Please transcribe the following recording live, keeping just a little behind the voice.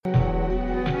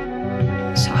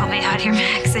So help me out here,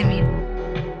 Max. I mean,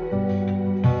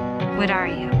 what are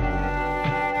you?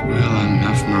 Well, I'm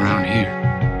not from around here.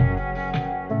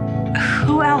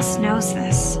 Who else knows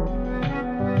this?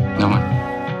 No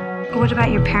one. What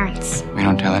about your parents? We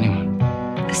don't tell anyone.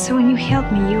 So when you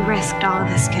healed me, you risked all of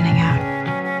this getting out.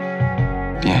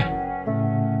 Yeah.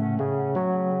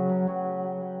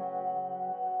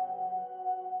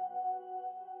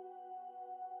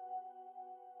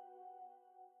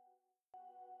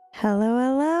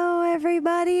 Hello,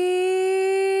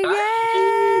 everybody.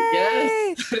 Hi.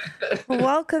 Yay! Yes.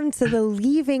 Welcome to the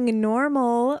Leaving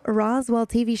Normal Roswell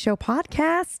TV show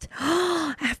podcast.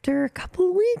 After a couple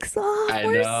of weeks off,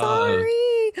 we're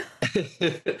sorry.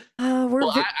 I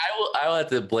will have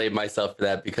to blame myself for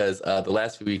that because the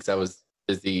last few weeks I was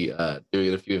busy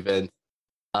doing a few events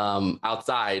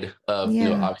outside of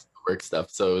obviously work stuff.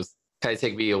 So it was kind of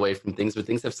take me away from things, but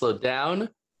things have slowed down.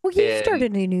 Well, you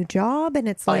started a new job, and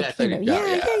it's like,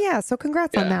 yeah. So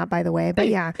congrats on that, by the way. But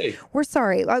we're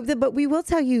sorry. But we will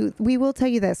tell you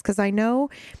this, because I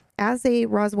know as a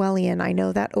Roswellian, I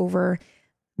know that over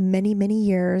many, many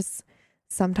years,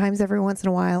 sometimes every once in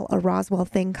a while, a Roswell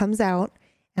thing comes out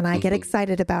and I get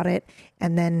excited about it,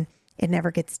 and then it never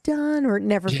gets done or it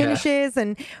never finishes.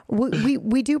 And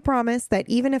we do promise that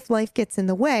even if life gets in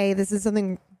the way, this is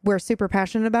something we're super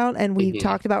passionate about, and we've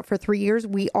talked about for 3 years.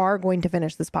 We are going to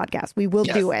finish this podcast. We will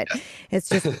do it. It's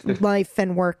just life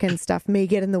and work and stuff may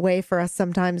get in the way for us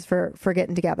sometimes for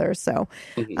getting together. So,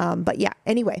 but yeah,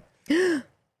 anyway,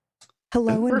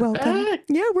 hello and welcome. Back.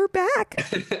 Yeah, we're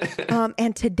back.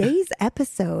 And today's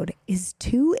episode is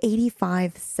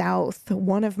 285 South,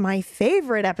 one of my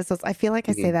favorite episodes. I feel like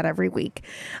I say that every week.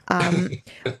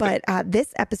 But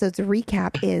this episode's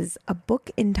recap is a book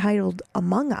entitled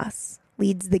Among Us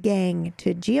leads the gang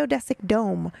to geodesic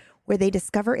dome, where they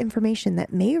discover information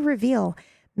that may reveal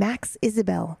Max,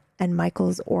 Isabel, and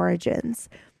Michael's origins.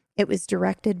 It was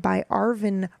directed by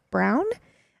Arvin Brown,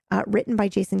 written by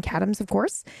Jason Katims, of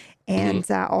course, and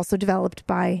also developed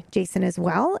by Jason as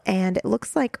well. And it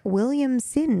looks like William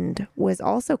Sind was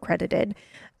also credited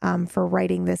for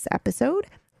writing this episode,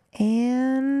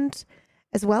 and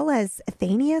as well as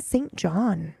Athenia St.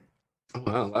 John. Oh,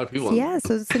 wow, a lot of people. Yeah,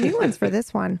 so some new ones for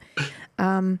this one.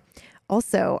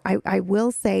 Also, I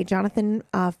will say Jonathan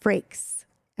Frakes.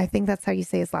 I think that's how you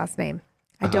say his last name.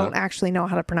 I don't actually know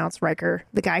how to pronounce Riker.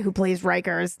 The guy who plays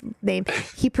Riker's name.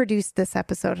 He produced this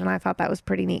episode, and I thought that was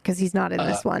pretty neat because he's not in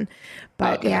this one.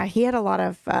 But yeah, he had a lot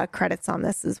of credits on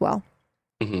this as well.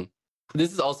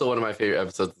 This is also one of my favorite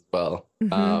episodes as well.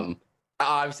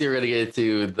 Obviously, we're gonna get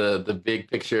into the big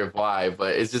picture of why,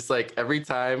 but it's just like every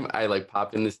time I like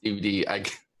pop in this DVD, I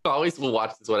always will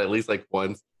watch this one at least like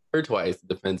once or twice. It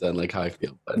depends on like how I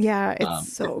feel. But yeah,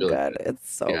 it's so really good.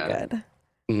 It's so good.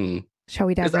 Shall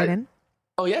we dive right in?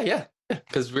 Oh yeah.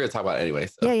 Because we're gonna talk about it anyway.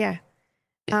 So. Yeah.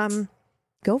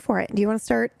 Go for it. Do you want to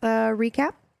start the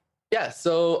recap? Yeah.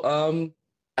 So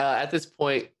at this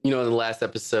point, in the last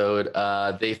episode,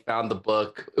 they found the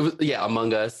book. It was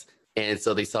Among Us. And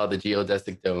so they saw the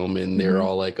geodesic dome, and they were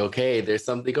all like, okay, there's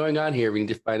something going on here. We need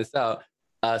to find this out.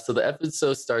 So the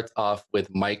episode starts off with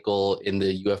Michael in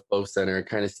the UFO center,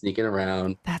 kind of sneaking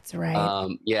around. That's right.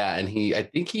 And I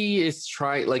think he is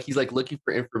trying, like, he's like looking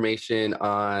for information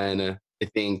on, I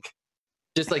think,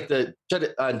 just like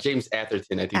James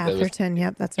Atherton. I think Atherton.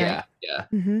 Yep, that's right. Yeah.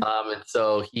 And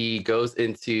so he goes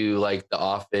into like the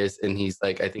office, and he's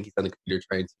like, I think he's on the computer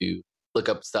trying to look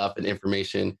up stuff and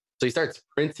information. So he starts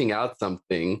printing out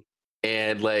something,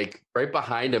 and like right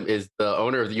behind him is the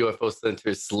owner of the UFO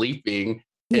center sleeping.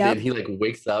 And then he like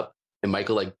wakes up, and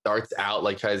Michael like darts out,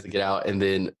 like tries to get out. And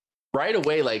then right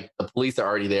away, like the police are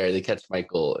already there. They catch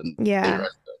Michael and they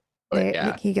arrest him.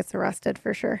 But, he gets arrested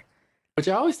for sure. Which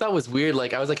I always thought was weird.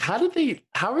 Like I was like, how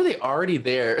are they already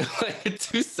there? Like in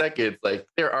 2 seconds, like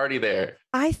they're already there.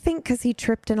 I think because he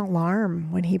tripped an alarm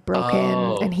when he broke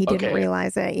in, and he didn't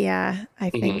realize it. Yeah, I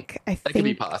think that could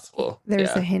be possible. There's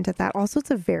a hint at that. Also,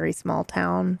 it's a very small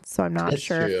town, so I'm not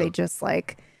sure if they just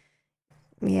like.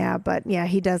 Yeah, but yeah,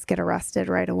 he does get arrested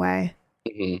right away.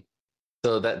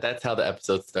 So that's how the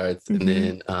episode starts, and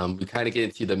then we kind of get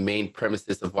into the main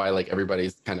premises of why like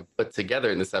everybody's kind of put together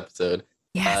in this episode.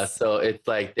 Yes. So it's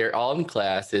like they're all in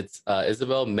class. It's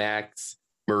Isabel, Max,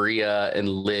 Maria, and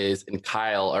Liz, and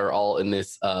Kyle are all in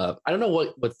this. I don't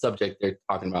know what subject they're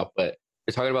talking about, but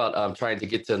they're talking about trying to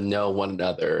get to know one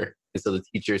another. And so the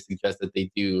teacher suggests that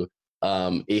they do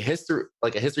a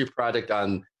history project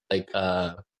on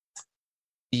their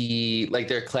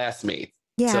classmates.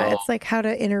 Yeah, so, it's like how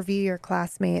to interview your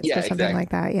classmates or something like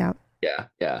that. Yeah.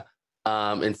 Yeah.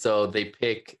 And so they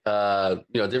pick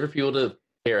different people to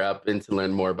pair up and to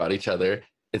learn more about each other.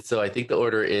 And so I think the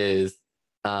order is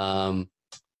Maria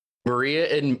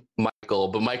and Michael,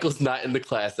 but Michael's not in the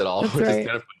class at all, That's which right. is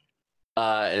kind of funny.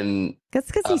 And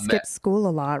That's because he skips school a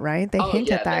lot, right? They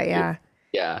hint at that, yeah.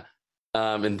 Yeah.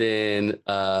 And then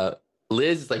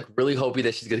Liz is like really hoping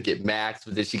that she's gonna get Max,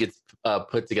 but then she gets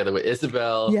put together with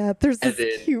Isabel. Yeah, there's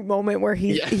this cute moment where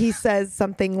he says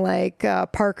something like,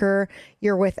 Parker,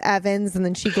 you're with Evans, and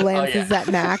then she glances at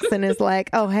Max and is like,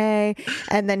 oh, hey.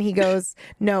 And then he goes,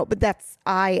 no, but that's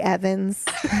Evans.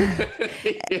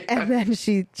 And then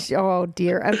she, oh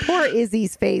dear. And poor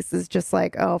Izzy's face is just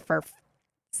like, oh, for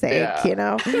sake, you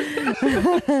know?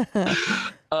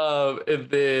 And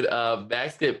then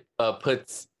Max get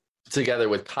puts together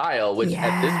with Kyle, which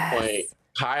at this point,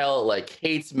 Kyle like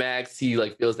hates Max. He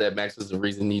like feels that Max was the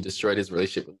reason he destroyed his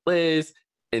relationship with Liz.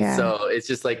 And so it's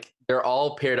just like they're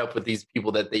all paired up with these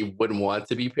people that they wouldn't want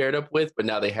to be paired up with, but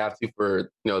now they have to for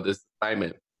this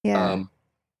assignment. And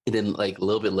then like a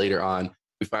little bit later on,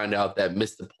 we find out that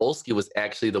Mr. Polsky was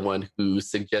actually the one who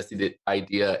suggested the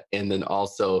idea and then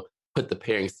also put the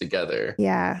pairings together.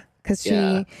 Yeah. Because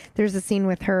there's a scene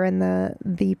with her and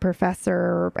the professor,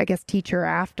 or I guess teacher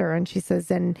after, and she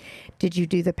says, and did you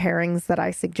do the pairings that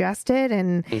I suggested?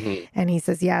 And and he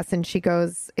says, yes. And she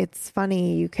goes, it's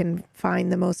funny, you can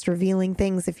find the most revealing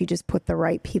things if you just put the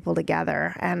right people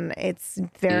together. And it's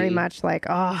very much like,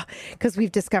 because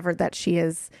we've discovered that she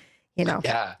is,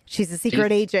 she's a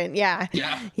secret agent. Yeah.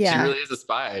 She really is a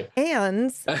spy.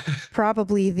 And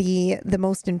probably the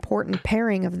most important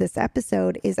pairing of this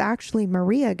episode is actually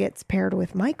Maria gets paired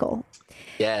with Michael.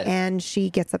 Yes. And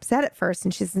she gets upset at first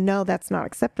and she says, no, that's not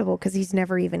acceptable because he's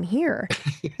never even here.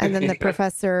 And then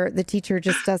the teacher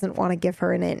just doesn't want to give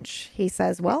her an inch. He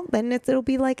says, well, then it'll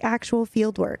be like actual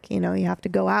field work. You have to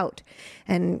go out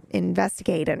and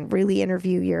investigate and really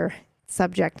interview your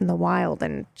subject in the wild,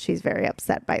 and she's very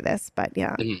upset by this, but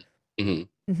and then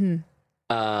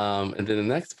the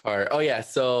next part,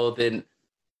 so then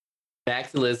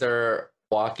Max and Liz are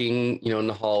walking in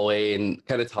the hallway and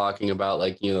kind of talking about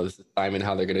like this assignment,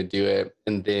 how they're gonna do it,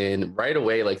 and then right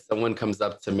away like someone comes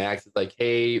up to Max, it's like,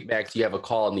 hey Max, you have a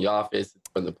call in the office, it's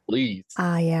from the police. So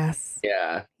at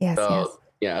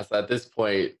this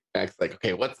point Max is like,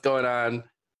 okay, what's going on?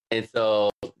 And so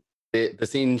the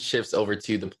scene shifts over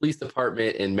to the police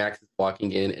department, and Max is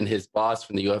walking in, and his boss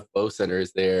from the UFO center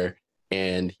is there,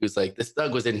 and he was like, "This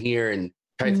thug was in here and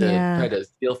tried to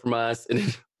steal from us."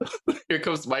 And here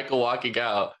comes Michael walking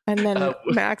out, and then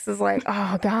Max is like,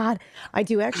 "Oh God, I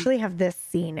do actually have this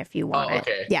scene if you want it."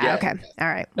 Okay. Yeah. Okay. All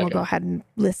right. We'll go ahead and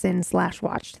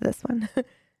listen/watch to this one.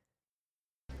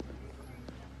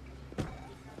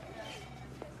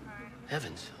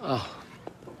 Evans. Oh,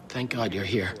 thank God you're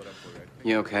here.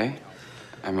 You okay?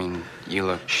 I mean, you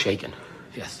look... Shaken,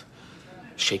 yes.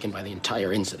 Shaken by the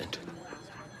entire incident.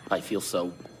 I feel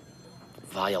so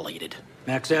violated.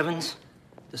 Max Evans,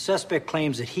 the suspect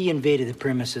claims that he invaded the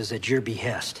premises at your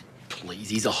behest. Please,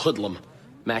 he's a hoodlum.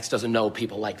 Max doesn't know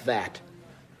people like that.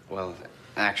 Well,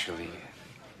 actually...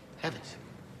 Evans,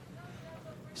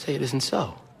 say it isn't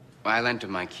so. I lent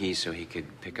him my keys so he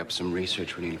could pick up some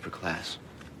research we needed for class.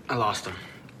 I lost them.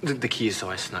 The keys, so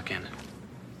I snuck in.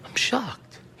 I'm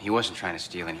shocked. He wasn't trying to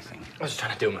steal anything. I was just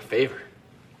trying to do him a favor.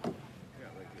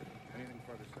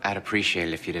 I'd appreciate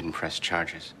it if you didn't press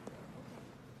charges.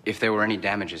 If there were any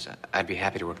damages, I'd be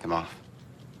happy to work them off.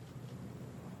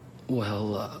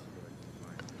 Well,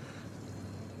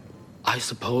 I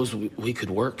suppose we could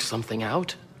work something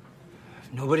out?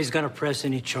 If nobody's gonna press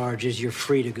any charges, you're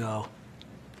free to go.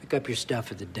 Pick up your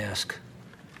stuff at the desk.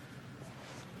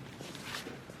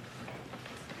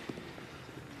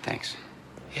 Thanks.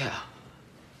 Yeah.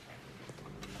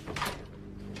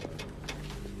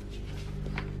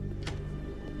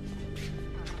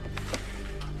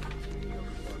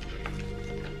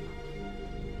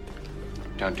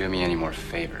 Don't do me any more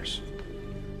favors.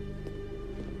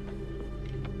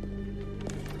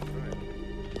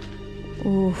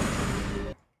 Oof.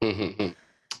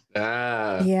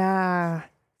 Yeah.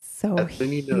 So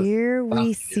here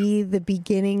we see the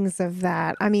beginnings of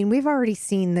that. I mean, we've already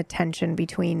seen the tension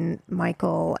between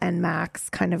Michael and Max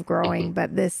kind of growing,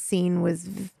 but this scene was,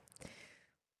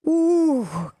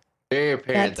 very apparent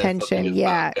that tension.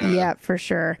 Yeah, for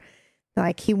sure.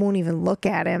 Like he won't even look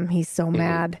at him. He's so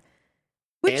mad,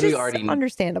 which is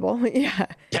understandable. Yeah.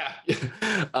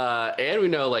 And we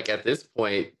know, like at this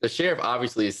point, the sheriff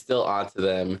obviously is still onto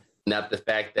them. Not the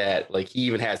fact that like he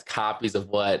even has copies of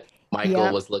what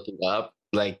Michael was looking up,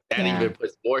 like that even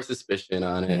puts more suspicion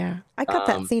on it. Yeah, I cut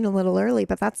that scene a little early,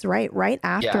 but that's right. Right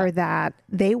after that,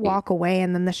 they walk away,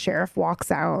 and then the sheriff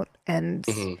walks out, and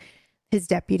his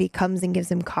deputy comes and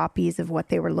gives him copies of what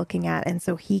they were looking at. And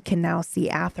so he can now see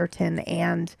Atherton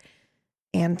and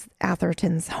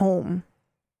Atherton's home,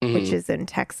 which is in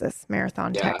Texas,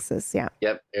 Marathon, Texas. Yeah.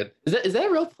 Yep. Is that a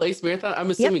real place, Marathon?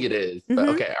 I'm assuming it is. But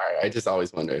okay. All right. I just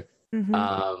always wondered.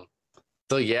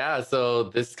 So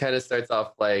this kind of starts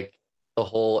off like the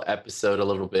whole episode a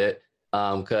little bit.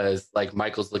 Because like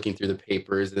Michael's looking through the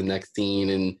papers in the next scene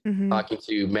and talking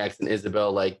to Max and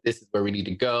Isabel, like, this is where we need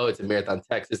to go. It's in Marathon,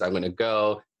 Texas. I'm going to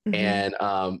go. And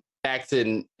Max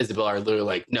and Isabel are literally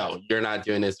like, no, you're not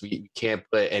doing this. We can't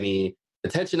put any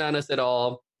attention on us at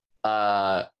all.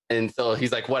 And so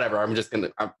he's like, whatever, I'm just going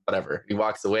to, whatever. He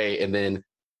walks away. And then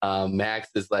Max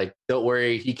is like, don't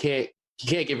worry. He can't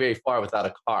get very far without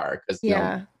a car because, you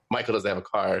know, Michael doesn't have a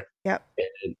car. Yep.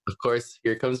 And of course,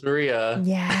 here comes Maria.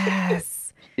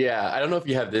 Yes. Yeah. I don't know if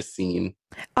you have this scene.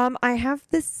 I have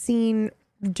this scene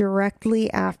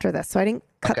directly after this. So I didn't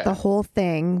cut the whole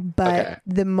thing, but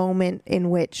the moment in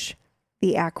which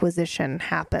the acquisition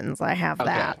happens, I have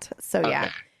that. So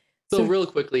yeah. So real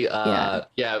quickly,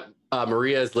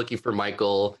 Maria is looking for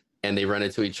Michael and they run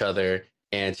into each other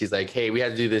and she's like, hey, we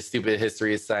had to do this stupid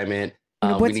history assignment.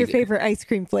 What's your favorite ice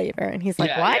cream flavor? And he's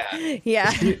like, what?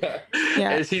 Yeah.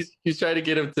 And she's trying to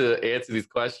get him to answer these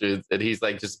questions. And he's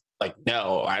like, just like,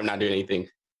 no, I'm not doing anything.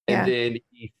 And then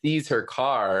he sees her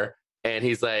car and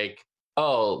he's like,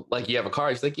 oh, like you have a car?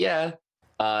 She's like, yeah.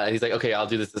 And he's like, okay, I'll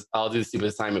do this. I'll do the stupid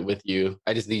assignment with you.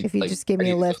 I just need, if you just give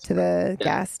me a lift to the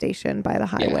gas station by the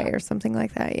highway or something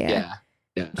like that. Yeah.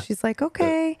 She's like,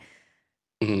 okay.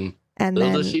 And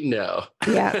little then does she know.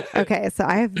 Okay. So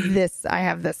I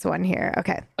have this one here.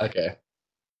 Okay.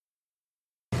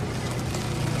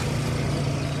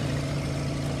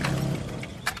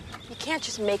 You can't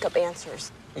just make up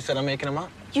answers. You said I'm making them up?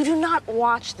 You do not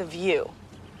watch The View.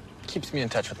 Keeps me in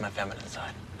touch with my feminine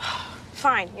side.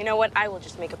 Fine. You know what? I will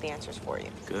just make up the answers for you.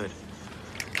 Good.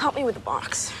 Help me with the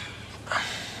box.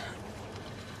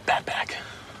 Backpack.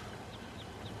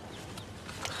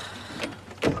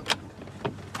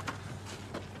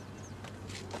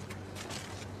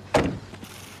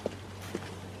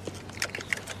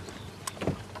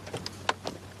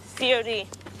 COD,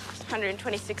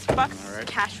 $126. All right.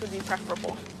 Cash would be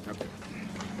preferable. Okay.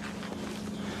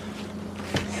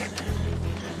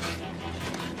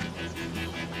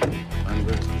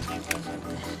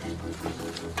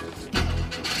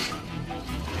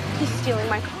 He's stealing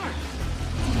my car.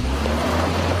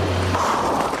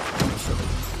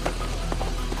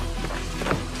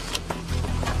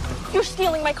 You're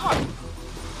stealing my car.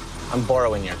 I'm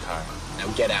borrowing your car. Now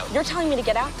get out. You're telling me to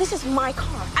get out? This is my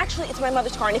car. Actually, it's my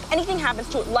mother's car, and if anything happens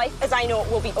to it, life as I know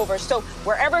it will be over. So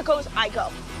wherever it goes, I go.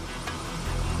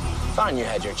 Fine, you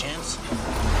had your chance.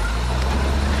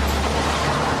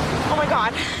 Oh my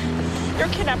God. You're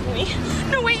kidnapping me.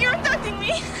 No, wait, you're abducting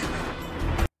me.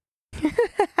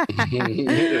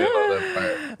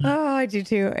 Oh, I do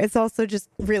too. It's also just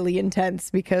really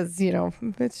intense because, you know,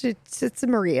 it's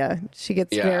Maria. She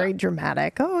gets very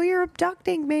dramatic. Oh, you're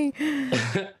abducting me.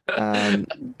 And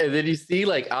then you see,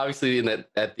 like, obviously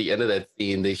at the end of that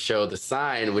scene, they show the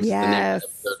sign, which is the next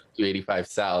episode of 285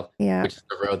 South, which is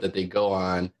the road that they go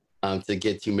on to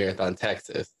get to Marathon,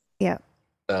 Texas. Yeah.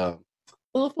 So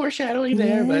a little foreshadowing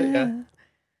there, but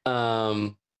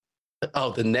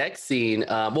the next scene,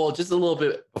 just a little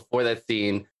bit before that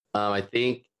scene, I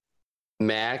think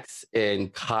Max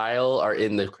and Kyle are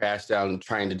in the crash down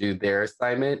trying to do their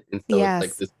assignment. And so it's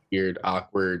like this weird,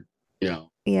 awkward, you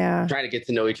know, trying to get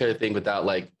to know each other thing without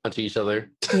like punching each other.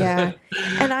 And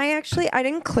I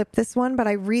didn't clip this one, but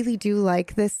I really do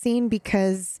like this scene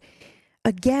because,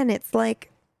 again, it's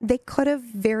like they could have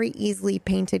very easily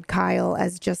painted Kyle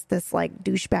as just this like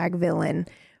douchebag villain.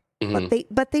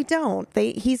 But they don't.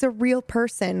 He's a real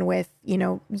person with, you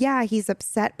know, he's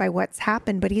upset by what's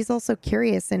happened, but he's also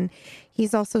curious and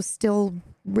he's also still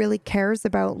really cares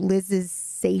about Liz's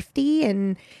safety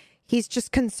and he's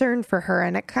just concerned for her.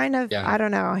 And it kind of, I don't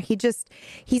know,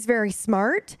 he's very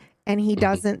smart and he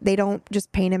doesn't, they don't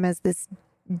just paint him as this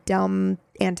dumb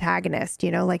antagonist,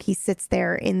 you know, like he sits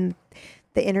there in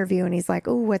the interview and he's like,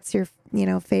 oh, what's your, you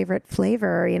know, favorite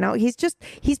flavor? You know, he's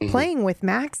playing with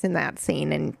Max in that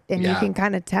scene and you can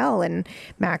kind of tell and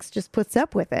Max just puts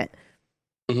up with it.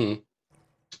 And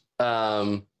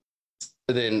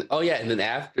then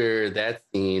after that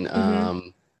scene,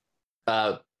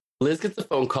 Liz gets a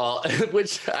phone call,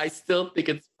 which I still think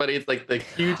it's funny. It's like the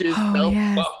hugest cell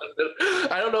phone.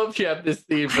 I don't know if you have this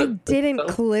scene. But I didn't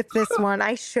clip this one.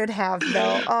 I should have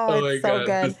though. Oh, it's so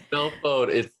good. The cell phone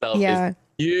itself is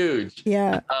huge.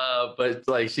 But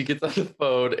like she gets on the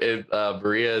phone and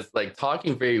Maria's like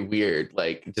talking very weird,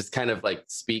 like just kind of like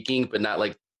speaking, but not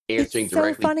like answering it's so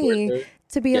directly funny towards her.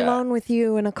 to be alone with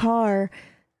you in a car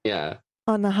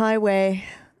on the highway,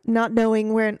 not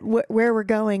knowing where we're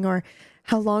going or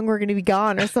how long we're going to be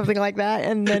gone or something like that.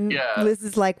 And then Liz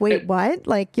is like, wait, what?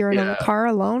 Like you're in a car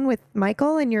alone with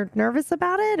Michael and you're nervous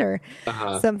about it or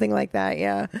something like that.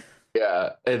 Yeah. Yeah.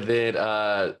 And then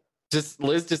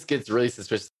Liz just gets really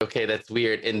suspicious. Okay, that's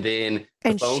weird. And then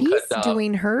she's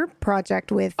doing her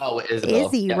project with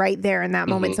Izzy right there in that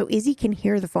moment. So Izzy can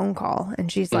hear the phone call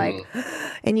and she's like,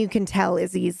 and you can tell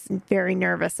Izzy's very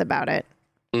nervous about it.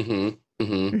 And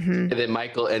then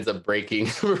Michael ends up breaking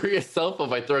Maria's cell phone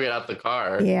by throwing it out the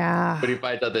car. Yeah. But he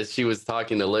finds out that she was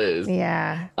talking to Liz.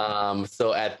 Yeah.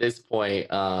 So at this point,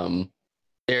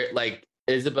 they're like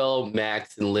Isabel,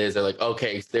 Max, and Liz are like,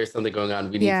 okay, so there's something going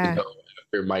on. We need to go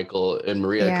after Michael and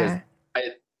Maria because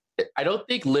I don't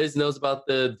think Liz knows about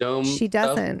the dome. She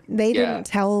doesn't. Stuff. They didn't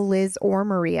tell Liz or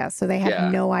Maria, so they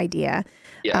have no idea.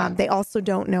 Yeah. They also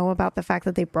don't know about the fact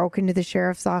that they broke into the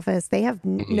sheriff's office. They have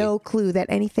no clue that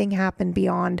anything happened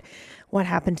beyond what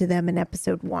happened to them in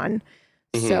episode 1.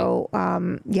 So,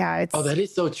 it's... Oh, that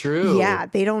is so true. Yeah,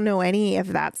 they don't know any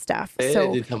of that stuff. They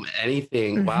didn't tell me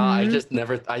anything. Wow, I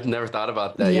never thought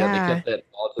about that. Yeah, they kept that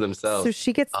all to themselves. So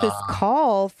she gets this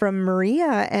call from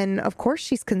Maria, and of course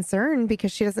she's concerned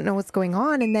because she doesn't know what's going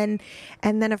on. And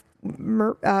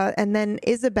then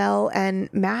Isabel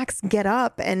and Max get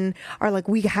up and are like,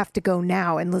 we have to go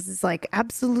now. And Liz is like,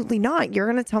 absolutely not.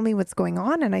 You're going to tell me what's going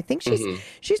on. And I think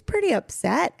she's pretty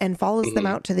upset and follows them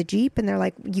out to the Jeep. And they're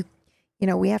like, you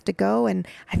know, we have to go. And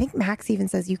I think Max even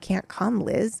says, you can't come,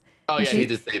 Liz. Oh, and he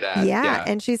did say that. Yeah.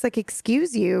 And she's like,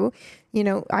 excuse you, you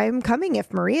know, I'm coming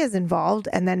if Maria's involved.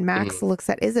 And then Max looks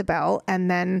at Isabel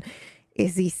and then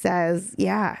Izzy says,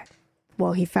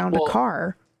 well, he found a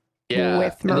car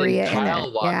with Maria in it.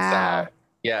 Out.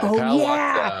 Yeah. Oh, Kyle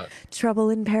walks out. Trouble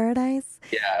in Paradise.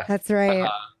 Yeah. That's right.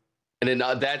 And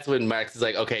then that's when Max is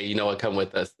like, okay, you know what, come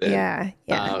with us then.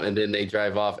 Yeah. And then they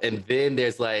drive off. And then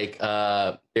there's like,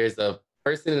 there's a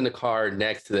person in the car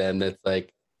next to them that's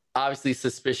like obviously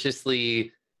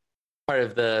suspiciously part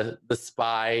of the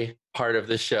spy part of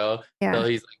the show. Yeah. So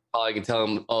he's like calling and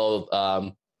telling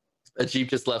them, a Jeep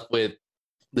just left with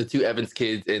the 2 Evans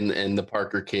kids and the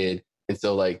Parker kid. And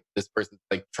so like this person's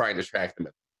like trying to track them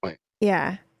at this point.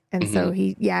 Yeah. And so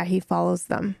he follows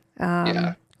them.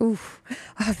 Oof.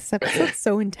 Oh, this episode's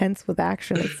so intense with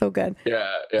action. It's so good.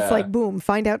 Yeah. It's like, boom,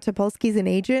 find out Topolsky's an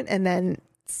agent and then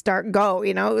go,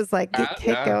 you know, it was like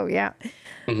go. Yeah.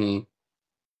 And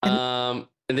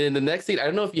then the next scene, I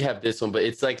don't know if you have this one, but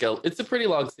it's like it's a pretty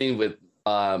long scene with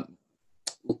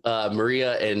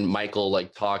Maria and Michael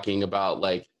like talking about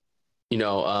like, you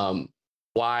know,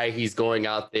 why he's going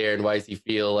out there and why does he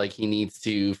feel like he needs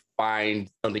to find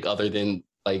something other than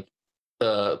like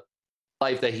the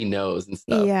life that he knows and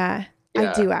stuff. Yeah.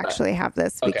 I do actually have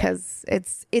this because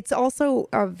it's also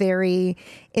a very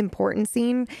important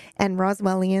scene. And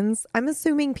Roswellians, I'm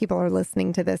assuming people are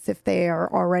listening to this if they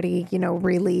are already, you know,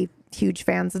 really huge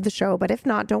fans of the show. But if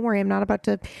not, don't worry, I'm not about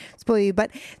to spoil you.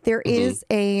 But there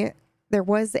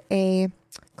was a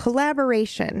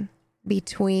collaboration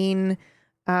between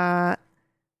the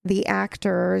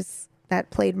actors that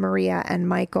played Maria and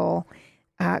Michael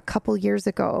a couple years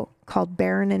ago called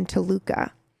Baron and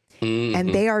Toluca.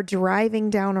 And they are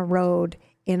driving down a road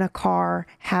in a car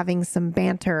having some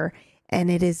banter.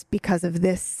 And it is because of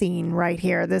this scene right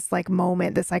here, this like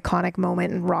moment, this iconic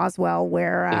moment in Roswell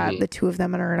where the 2 of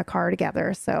them are in a car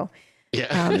together. So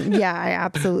I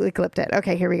absolutely clipped it.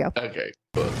 Okay, here we go. Okay,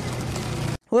 cool.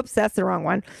 Whoops, that's the wrong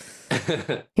one.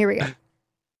 Here we go.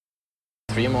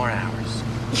 3 more hours.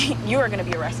 You are going to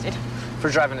be arrested. For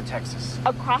driving to Texas.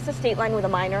 Across the state line with a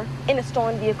minor, in a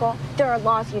stolen vehicle. There are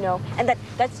laws, you know. And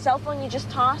that cell phone you just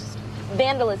tossed,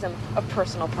 vandalism of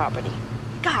personal property.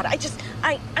 God, I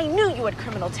knew you had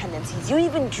criminal tendencies. You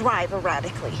even drive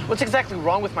erratically. What's exactly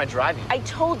wrong with my driving? I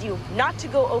told you not to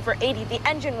go over 80. The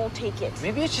engine won't take it.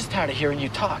 Maybe it's just tired of hearing you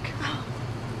talk.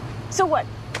 So what?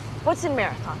 What's in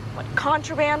Marathon? What,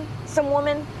 contraband? Some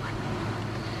woman?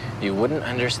 You wouldn't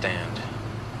understand.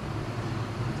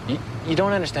 You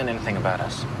don't understand anything about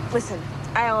us. Listen,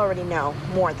 I already know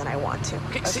more than I want to.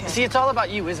 Okay. See, it's all about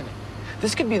you, isn't it?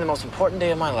 This could be the most important day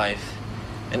of my life,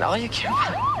 and all you care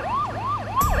about...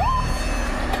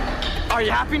 Are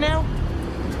you happy now?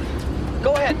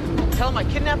 Go ahead. Tell him I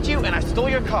kidnapped you and I stole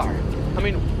your car. I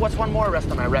mean, what's one more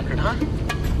arrest on my record, huh?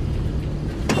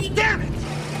 Damn it!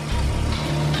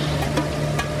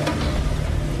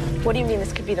 What do you mean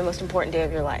this could be the most important day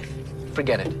of your life?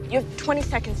 Forget it. You have 20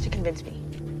 seconds to convince me.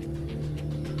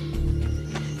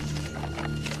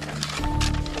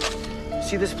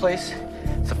 See this place?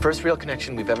 It's the first real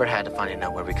connection we've ever had to finding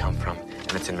out where we come from.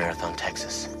 and it's in Marathon,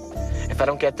 Texas. If I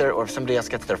don't get there, or if somebody else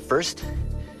gets there first,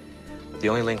 the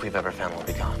only link we've ever found will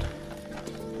be gone.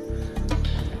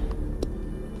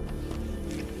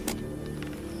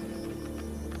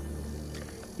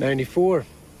 '94.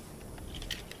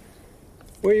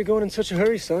 Where are you going in such a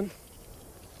hurry, son?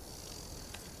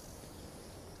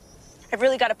 I've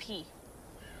really got to pee.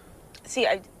 See,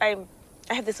 I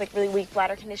have this like really weak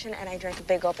bladder condition, and I drank a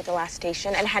big gulp at the last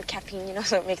station and had caffeine, you know,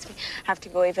 so it makes me have to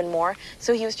go even more.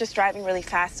 So he was just driving really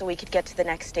fast so we could get to the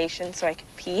next station so I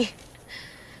could pee.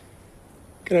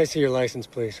 Can I see your license,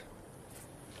 please?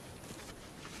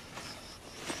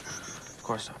 Of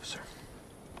course, officer.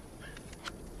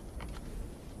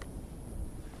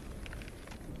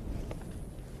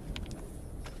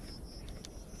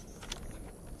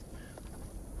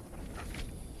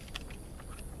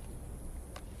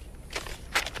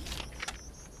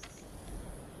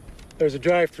 There's a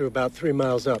drive-through about 3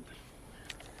 miles up.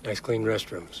 Nice clean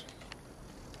restrooms.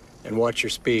 And watch your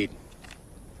speed.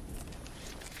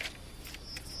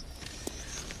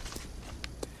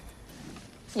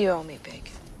 You owe me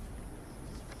big.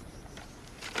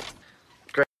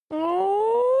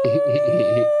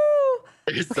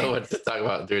 There's so much to talk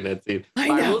about during that scene.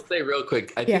 I will say real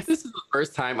quick, I think this is the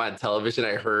first time on television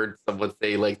I heard someone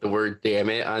say like the word "damn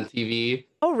it" on TV.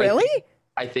 Oh, really?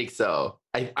 I think so.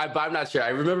 I'm not sure. I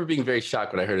remember being very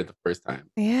shocked when I heard it the first time.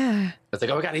 Yeah. I was like,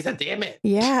 oh my God, he said "damn it."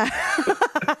 Yeah.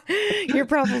 You're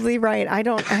probably right. I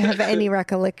don't have any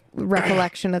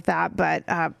recollection of that, but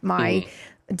my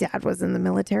dad was in the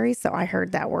military, so I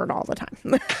heard that word all the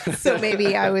time. So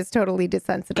maybe I was totally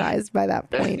desensitized by that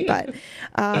point. But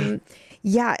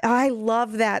yeah, I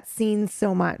love that scene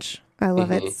so much. I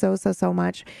love it so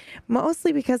much.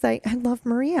 Mostly because I love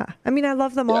Maria. I mean, I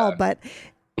love them all, but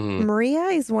Maria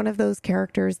is one of those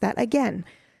characters that, again,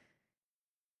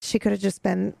 she could have just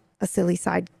been a silly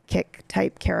sidekick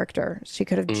type character. She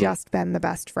could have just been the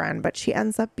best friend, but she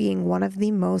ends up being one of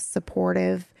the most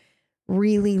supportive,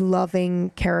 really loving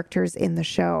characters in the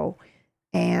show.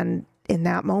 And in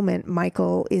that moment,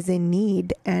 Michael is in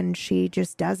need and she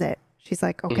just does it. She's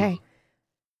like, okay,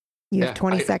 you have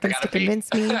 20 seconds to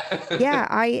convince me.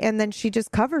 And then she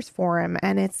just covers for him.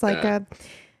 And it's like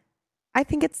I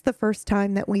think it's the first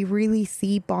time that we really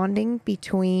see bonding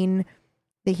between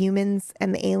the humans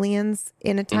and the aliens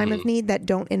in a time of need that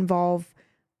don't involve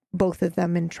both of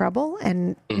them in trouble,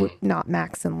 and not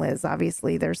Max and Liz.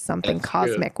 Obviously, there's something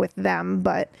cosmic with them,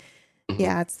 but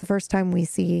yeah, it's the first time we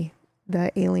see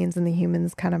the aliens and the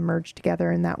humans kind of merge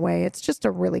together in that way. It's just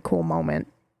a really cool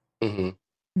moment. So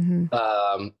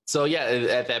yeah,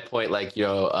 at that point, like, you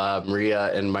know,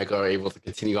 Maria and Michael are able to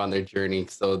continue on their journey.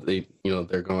 So they, you know,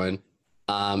 they're going.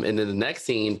 And then the next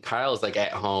scene, Kyle's like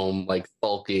at home, like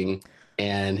sulking,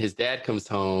 and his dad comes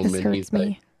home and he's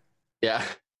like,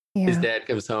 his dad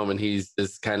comes home and he's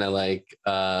just kind of like,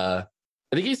 I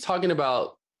think he's talking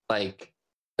about like,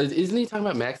 isn't he talking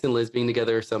about Max and Liz being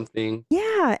together or something?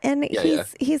 Yeah. And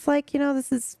he's like, you know,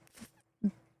 this is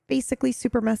basically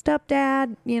super messed up,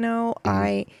 Dad. You know,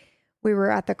 we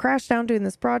were at the crash down doing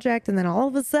this project, and then all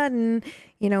of a sudden,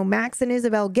 you know, Max and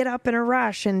Isabel get up in a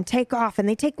rush and take off, and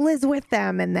they take Liz with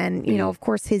them. And then, you know, of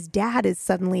course, his dad is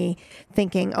suddenly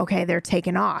thinking, okay, they're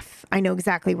taking off. I know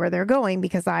exactly where they're going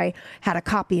because I had a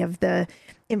copy of the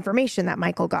information that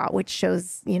Michael got, which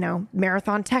shows, you know,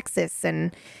 Marathon, Texas.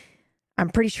 And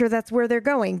I'm pretty sure that's where they're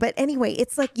going. But anyway,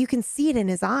 it's like you can see it in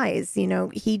his eyes. You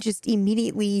know, he just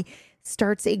immediately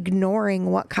starts ignoring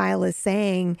what Kyle is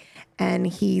saying, and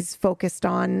he's focused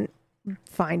on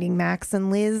finding Max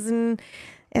and Liz and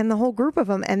the whole group of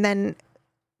them. And then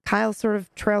Kyle sort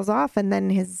of trails off, and then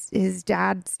his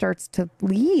dad starts to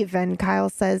leave, and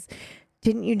Kyle says,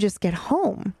 "Didn't you just get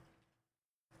home?"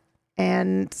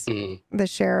 And the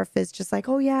sheriff is just like,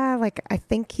 "Oh yeah, like I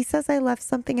think he says I left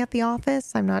something at the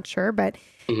office. I'm not sure," but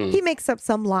he makes up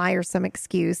some lie or some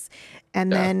excuse.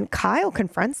 And then Kyle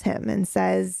confronts him and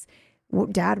says,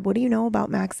 "Dad, what do you know about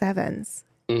Max Evans?"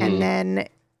 And then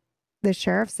the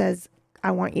sheriff says,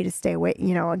 "I want you to stay away.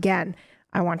 You know, again,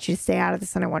 I want you to stay out of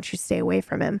this, and I want you to stay away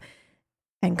from him."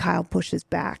 And Kyle pushes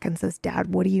back and says,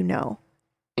 "Dad, what do you know?"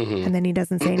 And then he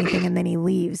doesn't say anything, and then he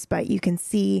leaves. But you can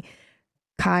see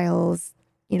Kyle's,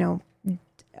 you know,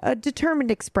 a determined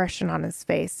expression on his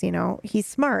face. You know, he's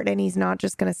smart, and he's not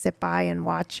just going to sit by and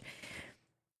watch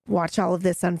all of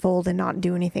this unfold and not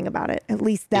do anything about it. At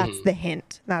least that's the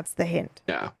hint. That's the hint.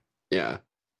 Yeah.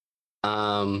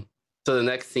 So the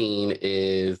next scene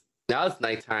is, now it's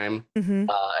nighttime,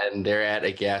 and they're at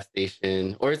a gas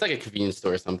station, or it's like a convenience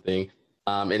store or something.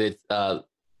 And it's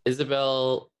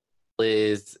Isabel,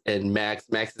 Liz, and Max.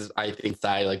 Max is, I think,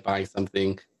 inside, like buying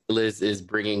something. Liz is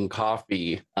bringing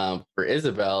coffee for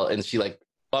Isabel, and she like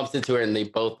bumps into her, and they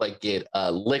both like get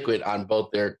liquid on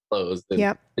both their clothes.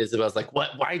 And Isabel's like,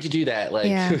 "What? Why'd you do that?" Like,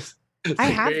 I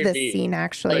have this scene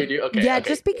actually. Oh, you do? Okay, yeah, okay.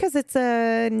 just because it's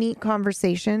a neat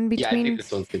conversation between. Yeah, I think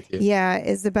this one's good too. Yeah,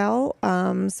 Isabel.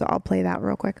 So I'll play that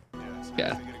real quick.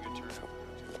 Yeah.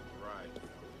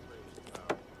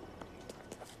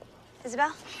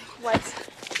 Isabel? What?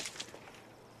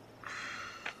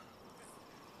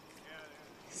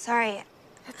 Sorry,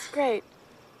 That's great.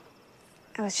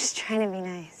 I was just trying to be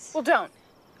nice. Well, don't.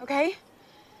 Okay?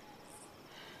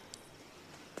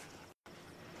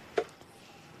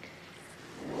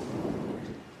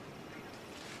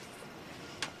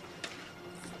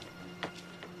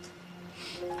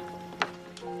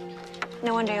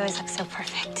 No wonder you always look so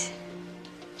perfect.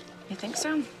 You think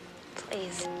so?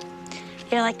 Please.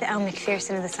 You're like the Elle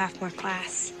McPherson of the sophomore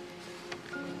class.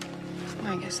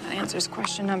 I guess that answers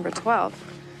question number 12.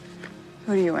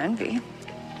 Who do you envy?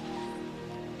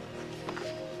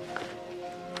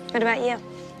 What about you?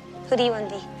 Who do you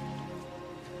envy?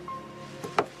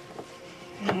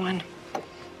 No one.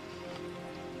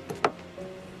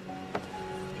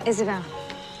 Isabel,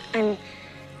 I'm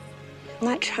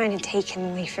not trying to take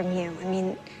him away from you. I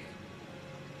mean,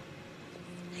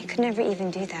 I could never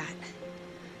even do that.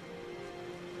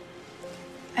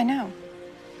 I know.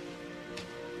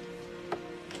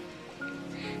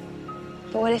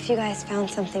 But what if you guys found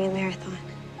something in Marathon?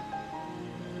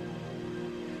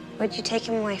 Would you take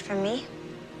him away from me?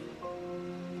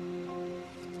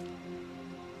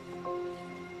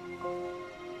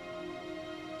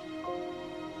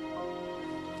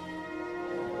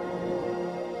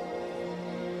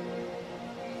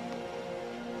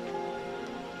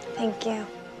 Thank you.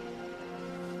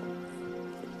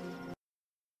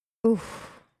 Oof.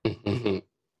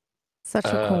 Such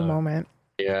a cool moment.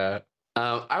 Yeah.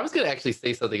 I was gonna actually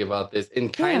say something about this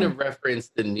and kind of reference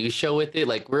the new show with it.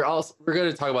 Like we're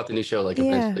gonna talk about the new show like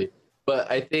eventually.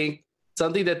 But I think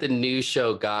something that the new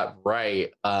show got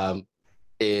right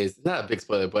is not a big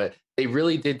spoiler, but they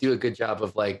really did do a good job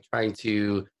of like trying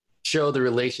to show the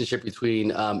relationship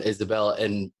between Isabel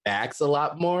and Max a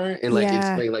lot more and like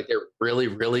explain like they're really,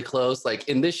 really close. Like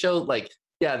in this show, like,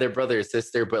 yeah, they're brother and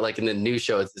sister, but like in the new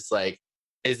show, it's just like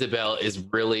Isabel is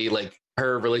really like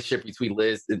her relationship between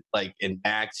Liz and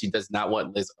Max. She does not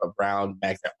want Liz around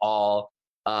Max at all,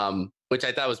 which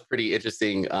I thought was pretty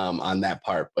interesting on that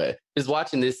part. But just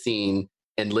watching this scene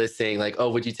and Liz saying like, "Oh,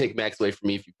 would you take Max away from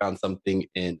me if you found something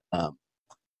in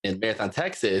Marathon,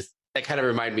 Texas?" That kind of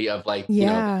reminded me of like you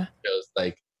know those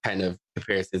like kind of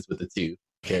comparisons with the two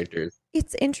characters.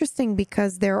 It's interesting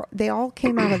because they all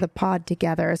came out of the pod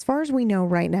together, as far as we know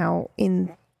right now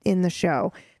in the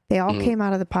show. They all came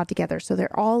out of the pod together. So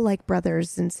they're all like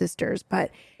brothers and sisters,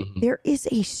 but there is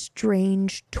a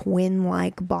strange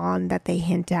twin-like bond that they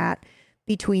hint at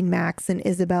between Max and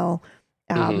Isabel.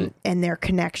 And their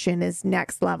connection is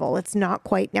next level. It's not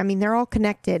quite, I mean, they're all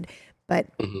connected, but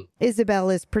Isabel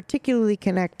is particularly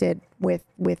connected with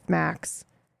Max.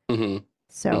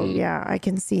 So yeah, I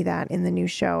can see that in the new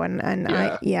show. And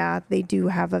they do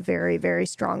have a very, very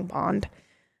strong bond.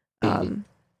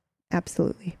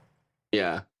 Absolutely.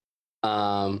 Yeah.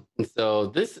 And so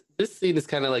this scene is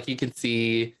kind of like you can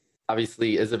see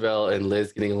obviously Isabel and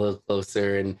Liz getting a little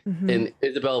closer and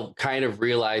Isabel kind of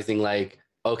realizing like,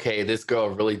 okay, this girl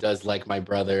really does like my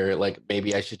brother. Like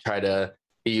maybe I should try to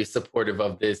be supportive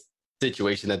of this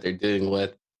situation that they're dealing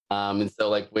with. And so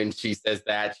like when she says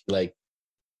that, she like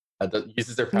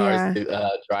uses her powers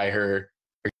to dry her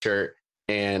shirt.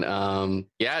 And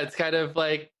it's kind of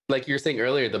like you were saying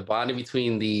earlier, the bonding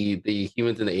between the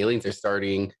humans and the aliens are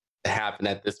starting to happen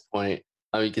at this point.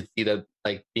 You can see that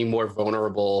like being more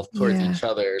vulnerable towards each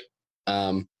other,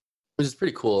 which is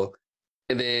pretty cool.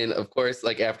 And then of course,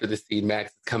 like after the scene,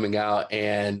 Max is coming out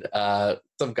and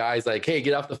some guy's like, "Hey,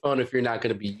 get off the phone if you're not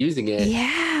going to be using it."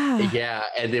 Yeah.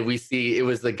 And then we see it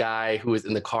was the guy who was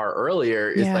in the car earlier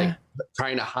is like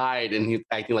trying to hide and he's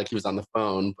acting like he was on the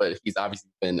phone, but he's obviously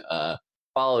been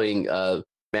following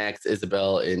Max,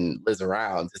 Isabel, and Liz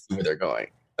around to see where they're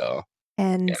going. So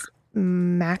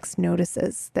Max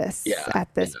notices this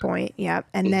at this point.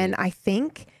 And then I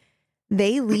think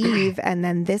they leave and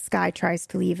then this guy tries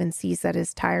to leave and sees that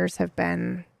his tires have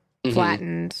been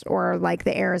flattened or like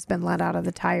the air has been let out of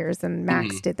the tires, and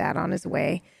Max did that on his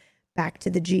way back to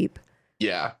the Jeep.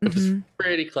 Yeah, it was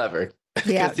pretty clever.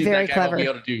 Yeah, very clever. Won't be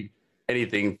able to do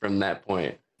anything from that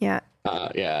point.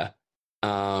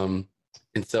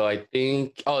 And so I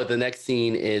think the next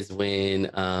scene is when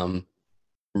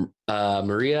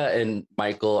Maria and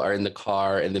Michael are in the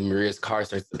car and then Maria's car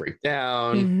starts to break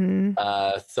down.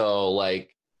 So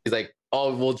like he's like,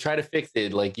 oh, we'll try to fix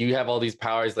it. Like, you have all these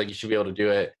powers, like you should be able to do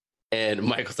it. And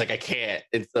Michael's like, I can't.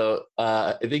 And so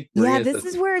I think this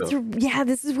is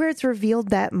where it's revealed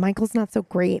that Michael's not so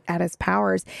great at his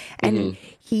powers. And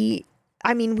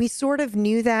we sort of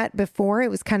knew that before. It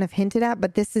was kind of hinted at,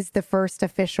 but this is the first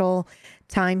official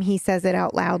time he says it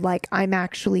out loud. Like, I'm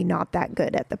actually not that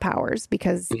good at the powers,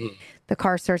 because the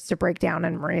car starts to break down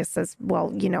and Maria says,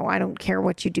 well, I don't care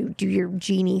what you do your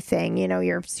genie thing,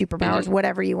 your superpowers,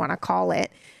 whatever you want to call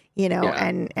it,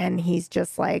 and he's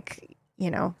just like,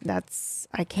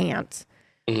 I can't.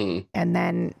 And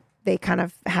then they kind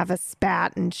of have a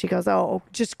spat and she goes, oh,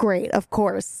 just great. Of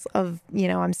course.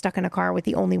 I'm stuck in a car with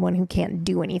the only one who can't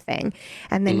do anything.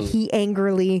 And then he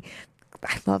angrily,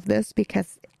 I love this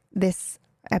because this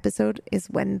episode is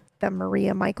when the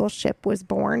Maria Michael ship was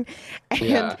born.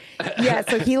 And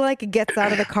so he like gets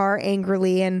out of the car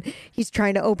angrily and he's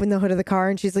trying to open the hood of the car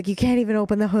and she's like, you can't even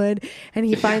open the hood. And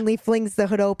he finally flings the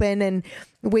hood open and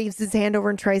waves his hand over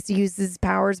and tries to use his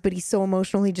powers, but he's so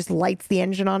emotional he just lights the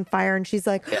engine on fire and she's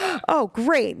like, oh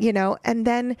great, and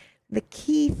then the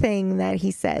key thing that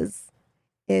he says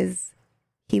is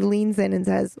he leans in and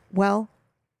says, well,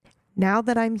 now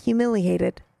that I'm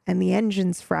humiliated and the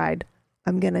engine's fried,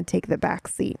 I'm going to take the back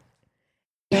seat.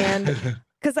 And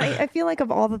because I feel like of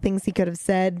all the things he could have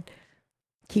said,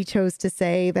 he chose to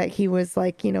say that he was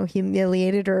like,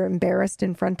 humiliated or embarrassed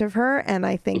in front of her. And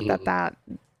I think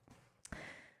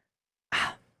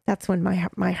that's when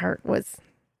my heart was,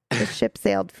 the ship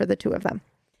sailed for the two of them.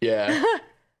 Yeah.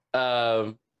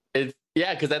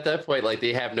 Because at that point, like,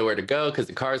 they have nowhere to go because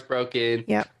the car's broken.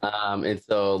 Yeah. And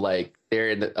so like they're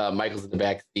in the, Michael's in the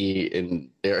back seat and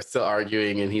they're still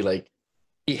arguing and he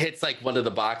hits like one of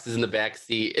the boxes in the back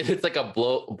seat and it's like a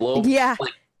blow. Yeah.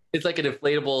 Like, it's like an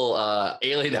inflatable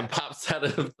alien that pops out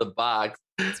of the box.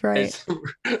 That's right.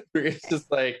 It's just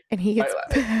like, and he gets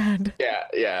mad.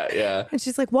 Yeah. And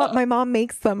she's like, what? My mom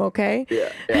makes them, okay?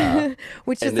 Yeah.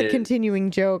 Which is a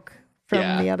continuing joke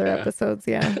from the other episodes.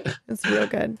 Yeah. It's real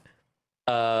good.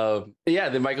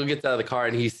 Then Michael gets out of the car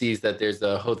and he sees that there's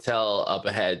a hotel up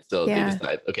ahead. So they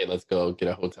decide, okay, let's go get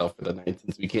a hotel for the night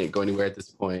since we can't go anywhere at this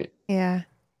point. Yeah.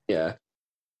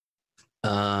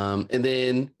 And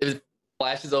then it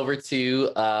flashes over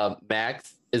to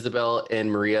Max, Isabel, and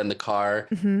Maria in the car.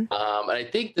 And I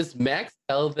think, does Max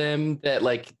tell them that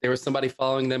like there was somebody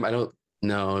following them? I don't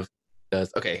know if he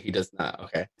does. Okay, he does not.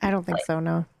 Okay. I don't think so,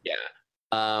 no. Yeah.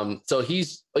 So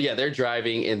they're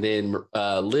driving and then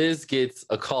Liz gets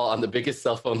a call on the biggest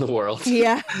cell phone in the world.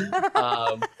 Yeah.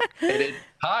 And it's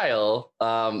Kyle,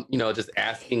 just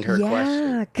asking her questions.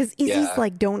 Yeah, because Izzy's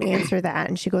like, don't answer that.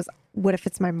 And she goes, what if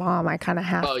it's my mom? I kind of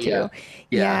have to.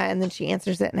 Yeah. And then she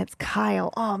answers it and it's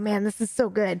Kyle. Oh man, this is so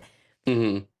good.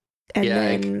 And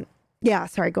then,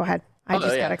 sorry, go ahead. I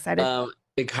just got excited.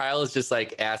 And Kyle is just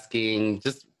like asking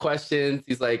just questions.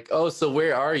 He's like, oh, so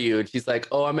where are you? And she's like,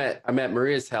 oh, I'm at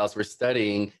Maria's house. We're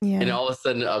studying. Yeah. And all of a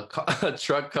sudden a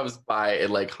truck comes by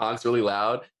and like honks really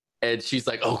loud. And she's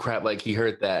like, oh crap, like he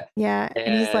heard that. Yeah.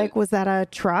 And he's like, was that a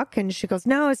truck? And she goes,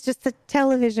 no, it's just a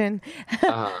television.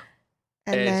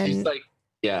 And then she's like,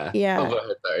 yeah. Oh, go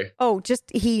ahead, sorry. Oh,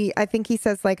 I think he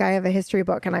says like, I have a history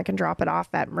book and I can drop it off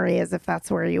at Maria's if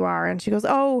that's where you are. And she goes,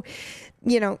 oh,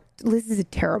 Liz is a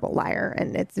terrible liar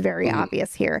and it's very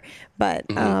obvious here. But,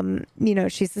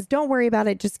 she says, don't worry about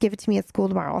it. Just give it to me at school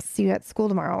tomorrow. I'll see you at school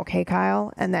tomorrow. Okay,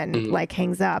 Kyle? And then like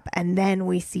hangs up. And then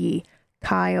we see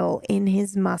Kyle in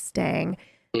his Mustang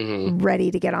ready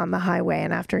to get on the highway.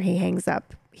 And after he hangs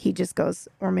up, he just goes,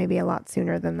 or maybe a lot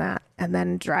sooner than that, and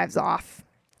then drives off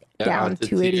down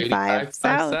 285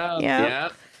 south. Yeah.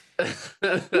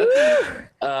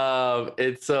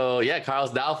 And so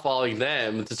Kyle's now following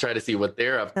them to try to see what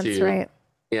they're up to. That's right.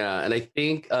 Yeah, and I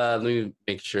think let me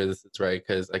make sure this is right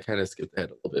because I kind of skipped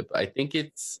ahead a little bit, but I think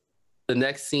it's the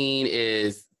next scene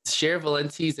is Sheriff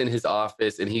Valenti's in his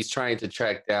office and he's trying to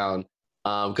track down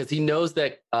because he knows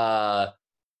that the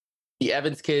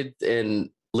Evans kids and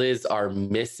Liz are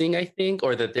missing, I think,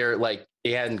 or that they're like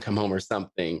they hadn't come home or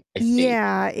something. I think.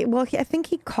 Yeah, well, I think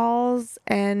he calls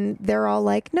and they're all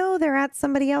like, no, they're at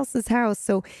somebody else's house.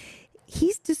 So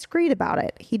he's discreet about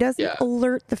it. He doesn't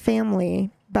alert the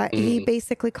family, but he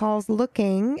basically calls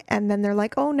looking and then they're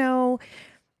like, oh no.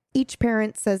 Each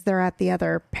parent says they're at the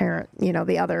other parent,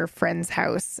 the other friend's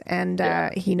house. And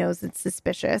he knows it's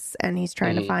suspicious and he's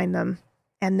trying to find them.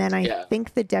 And then I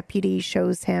think the deputy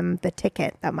shows him the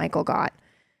ticket that Michael got.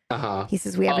 He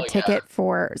says, we have a ticket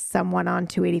for someone on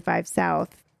 285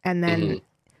 South. And then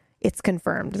it's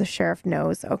confirmed. The sheriff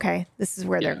knows, okay, this is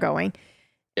where they're going.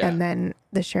 Yeah. And then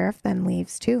the sheriff then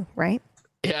leaves too, right?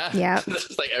 Yeah.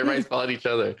 It's like everybody's following each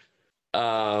other.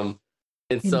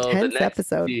 And so the Intense next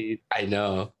episode. scene, I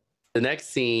know. The next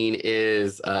scene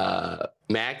is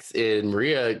Max and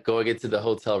Maria going into the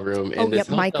hotel room. And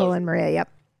Michael and Maria, yep.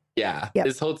 Yeah, Yep.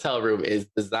 this hotel room is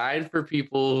designed for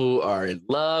people who are in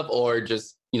love or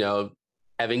just,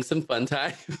 having some fun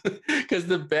time. Because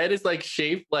the bed is like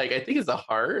shaped like, I think it's a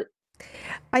heart.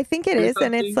 I think it is.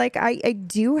 And it's like, I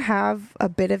do have a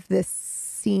bit of this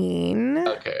scene.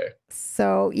 Okay.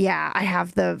 So yeah, I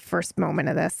have the first moment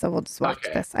of this. So we'll just watch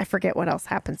this. I forget what else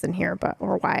happens in here,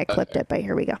 or why I clipped it, but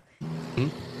here we go. Hmm?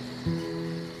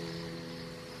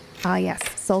 Ah, yes.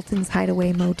 Sultan's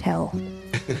Hideaway Motel.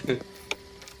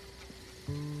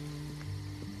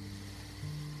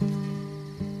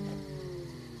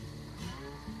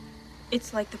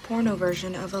 It's like the porno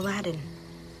version of Aladdin.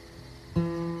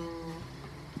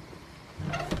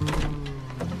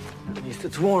 At least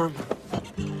it's warm.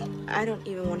 I don't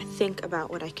even want to think about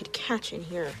what I could catch in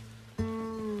here.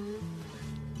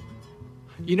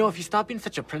 You know, if you stop being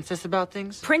such a princess about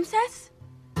things... Princess?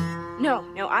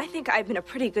 No, I think I've been a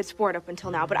pretty good sport up until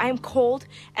now, but I am cold,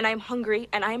 and I am hungry,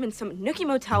 and I am in some nookie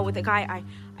motel with a guy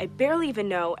I barely even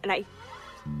know, and I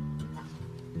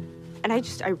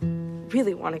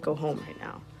really want to go home right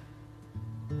now.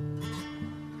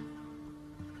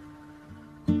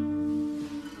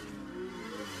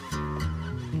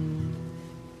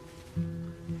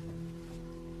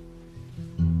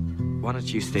 Why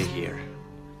don't you stay here?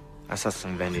 I saw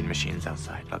some vending machines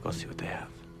outside. I'll go see what they have.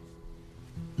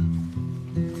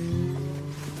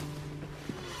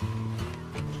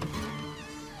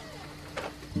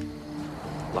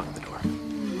 Lock the door.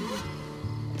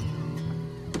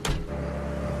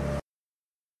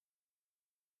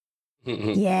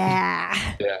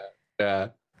 Yeah. Yeah.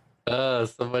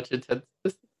 So much intensity.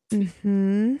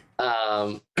 Mm-hmm.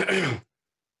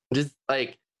 Just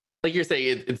like you're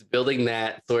saying, it's building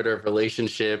that sort of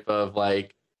relationship of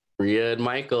like Rhea and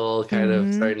Michael kind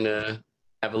of starting to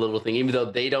have a little thing, even though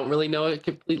they don't really know it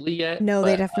completely yet. No,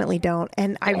 they definitely don't.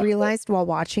 And I realized while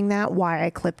watching that, why I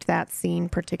clipped that scene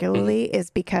particularly is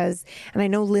because, and I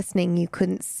know listening, you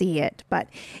couldn't see it, but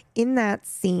in that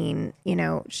scene,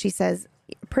 she says,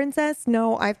 "Princess,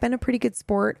 no, I've been a pretty good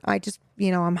sport. I just,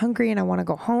 I'm hungry and I want to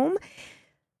go home."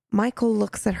 Michael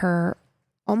looks at her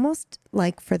almost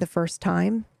like for the first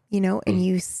time, and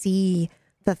you see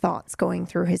the thoughts going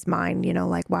through his mind,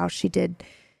 like, wow, she did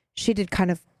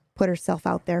kind of put herself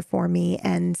out there for me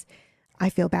and I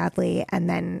feel badly. And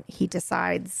then he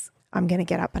decides, I'm going to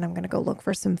get up and I'm going to go look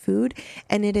for some food.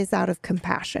 And it is out of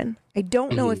compassion. I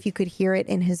don't know if you could hear it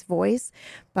in his voice,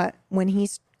 but when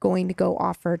he's going to go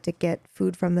offer to get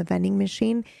food from the vending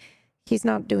machine, he's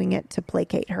not doing it to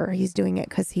placate her. He's doing it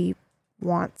because he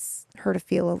wants her to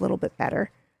feel a little bit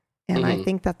better. And I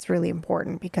think that's really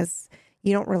important because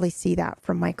you don't really see that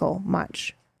from Michael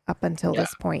much up until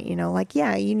this point,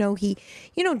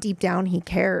 deep down he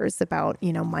cares about,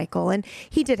 Michael. And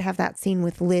he did have that scene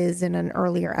with Liz in an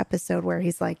earlier episode where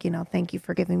he's like, thank you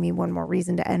for giving me one more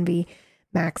reason to envy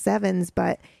Max Evans.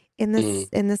 But in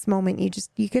this moment,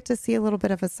 you get to see a little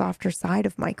bit of a softer side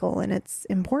of Michael, and it's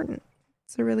important.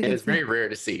 It's a really good it's very rare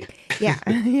to see. Yeah.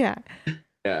 Yeah.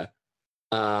 Yeah.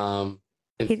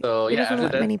 He doesn't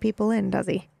let many people in, does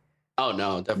he? Oh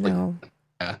no, definitely. No.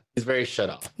 Yeah, he's very shut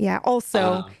off. Yeah.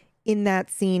 Also, in that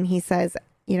scene, he says,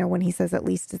 when he says, "At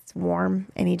least it's warm,"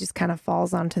 and he just kind of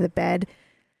falls onto the bed.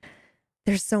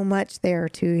 There's so much there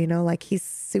too, like he's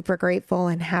super grateful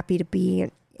and happy to be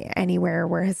anywhere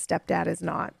where his stepdad is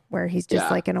not, where he's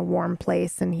just like in a warm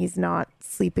place and he's not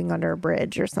sleeping under a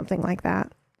bridge or something like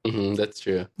that. That's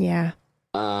true. Yeah.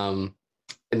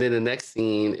 And then the next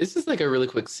scene, it's just like a really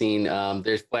quick scene.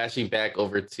 There's flashing back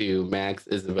over to Max,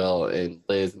 Isabel, and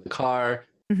Liz in the car.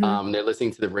 They're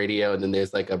listening to the radio, and then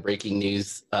there's like a breaking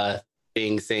news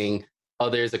thing saying, "Oh,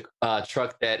 there's a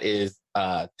truck that is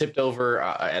tipped over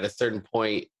at a certain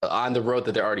point on the road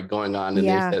that they're already going on, and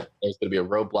there's going to be a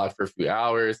roadblock for a few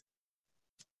hours."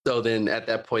 So then at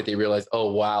that point, they realize,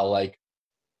 "Oh wow, like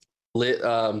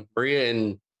Maria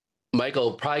and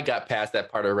Michael probably got past that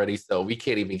part already, so we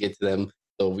can't even get to them.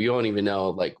 So we don't even know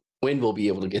like when we'll be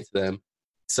able to get to them."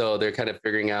 So they're kind of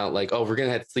figuring out like, "Oh, we're gonna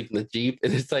have to sleep in the Jeep."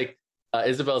 And it's like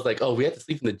Isabel's like, "Oh, we have to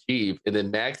sleep in the Jeep." And then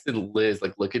Max and Liz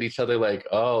like look at each other like,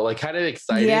 "Oh," like kind of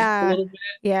excited a little bit.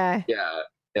 Yeah.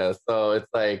 So it's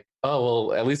like, "Oh,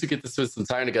 well, at least we get to spend some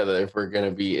time together if we're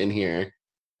gonna be in here."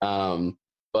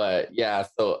 But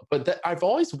I've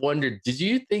always wondered, did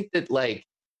you think that like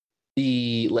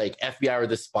the FBI or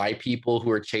the spy people who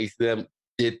were chasing them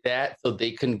did that so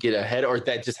they couldn't get ahead, or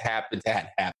that just happened to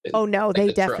happen? Oh no,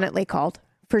 they definitely called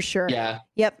for sure. Yeah.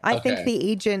 Yep. I think the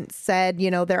agent said,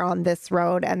 they're on this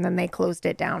road, and then they closed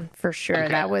it down for sure.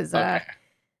 That was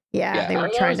Yeah, they were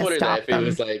I trying was to wondering stop if them. it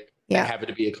was like it happened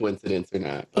to be a coincidence or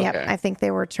not. Yep, Okay. I think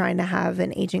they were trying to have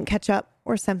an agent catch up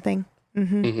or something.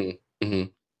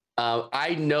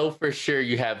 I know for sure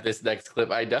you have this next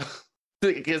clip. I know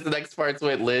because the next part's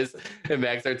when Liz and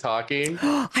Max are talking.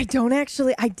 I didn't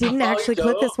actually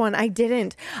clip this one. I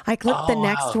didn't. I clipped the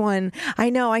next one. I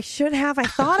know I should have. I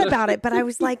thought about it, but I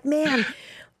was like, man,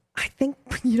 I think,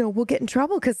 we'll get in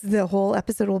trouble because the whole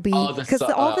episode will be, because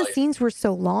all the scenes were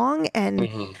so long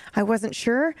and I wasn't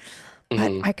sure,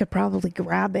 but I could probably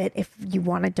grab it if you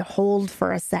wanted to hold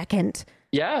for a second.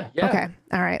 Yeah. Okay.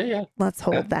 All right. Yeah. Let's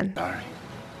hold then. All right.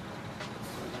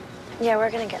 Yeah, we're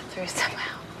gonna get through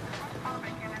somehow.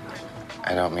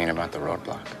 I don't mean about the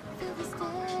roadblock.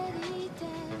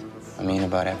 I mean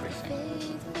about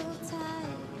everything.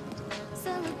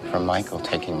 For Michael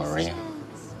taking Maria.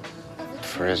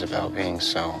 For Isabel being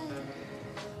so...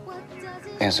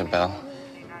 Isabel,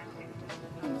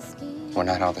 we're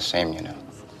not all the same, you know.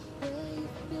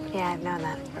 Yeah, I've known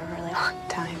that for a really long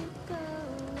time.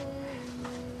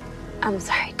 I'm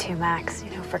sorry too, Max,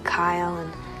 for Kyle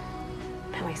and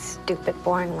how my stupid,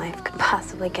 boring life could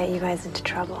possibly get you guys into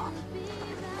trouble.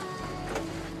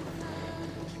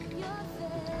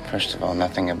 First of all,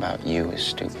 nothing about you is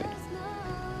stupid.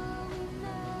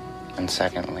 And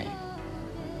secondly,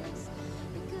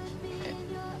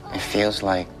 it feels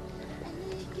like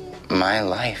my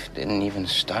life didn't even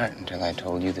start until I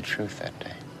told you the truth that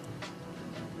day.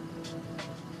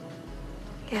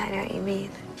 Yeah, I know what you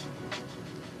mean.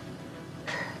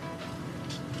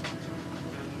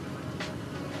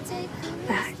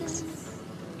 Max.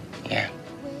 Yeah.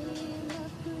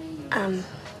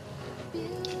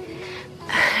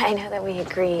 I know that we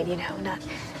agreed, not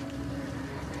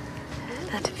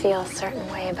to feel a certain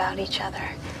way about each other.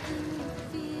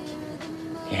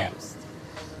 Yeah.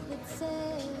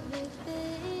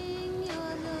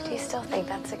 Do you still think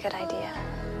that's a good idea?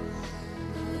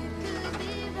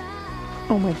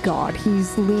 Oh my God,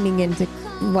 he's leaning into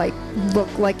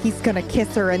look like he's gonna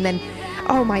kiss her, and then,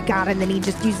 oh my God, and then he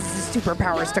just uses his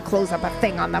superpowers to close up a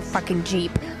thing on the fucking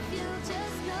Jeep.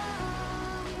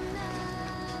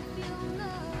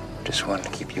 Just wanted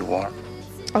to keep you warm.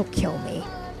 Oh, kill me.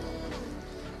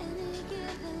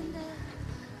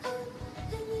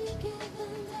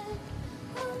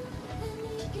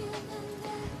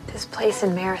 This place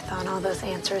in Marathon, all those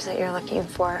answers that you're looking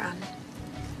for,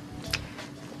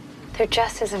 they're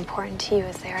just as important to you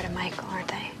as they are to Michael, aren't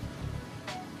they?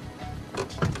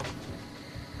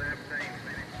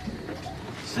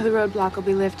 So the roadblock will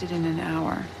be lifted in an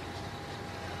hour.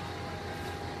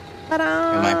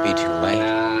 Ta-da! It might be too late.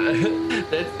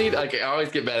 That scene, I always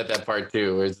get mad at that part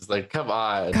too, where it's just like, come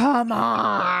on. Come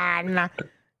on.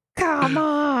 Come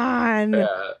on.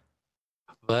 Yeah.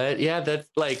 But yeah, that's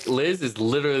like Liz is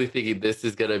literally thinking this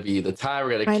is gonna be the time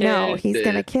we're gonna kiss. I know. He's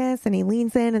gonna kiss, and he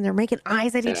leans in, and they're making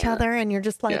eyes at each other, and you're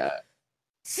just like,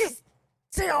 just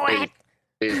do it.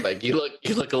 He's like, you look a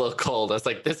little cold. I was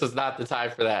like, this was not the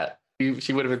time for that.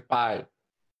 She would have been fine.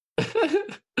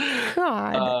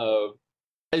 God.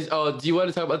 Do you want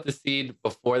to talk about the scene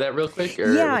before that real quick?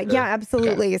 Or Yeah,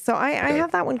 absolutely. Okay. So I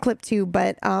have that one clipped too,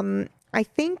 but I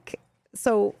think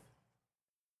so.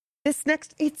 This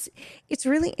next, it's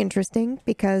really interesting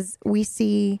because we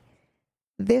see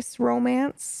this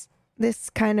romance, this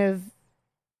kind of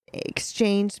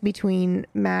exchange between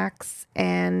Max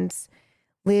and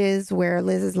Liz, where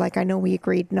Liz is like, I know we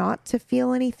agreed not to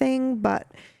feel anything, but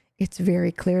it's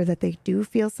very clear that they do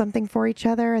feel something for each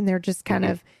other, and they're just kind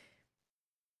of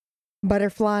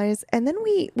butterflies. And then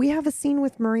we have a scene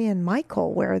with Maria and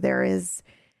Michael where there is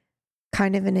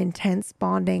kind of an intense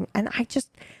bonding, and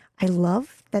I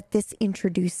love that this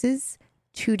introduces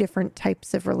two different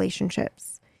types of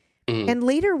relationships. And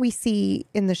later we see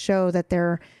in the show that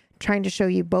they're trying to show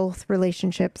you both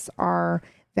relationships are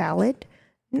valid.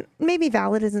 Maybe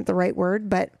valid isn't the right word,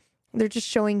 but they're just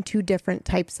showing two different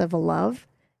types of a love.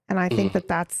 And I think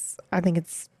I think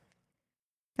it's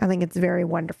very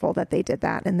wonderful that they did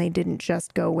that, and they didn't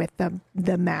just go with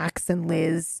the Max and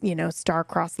Liz,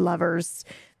 star-crossed lovers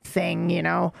thing,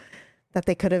 that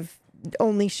they could have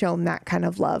only shown that kind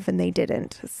of love, and they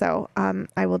didn't. So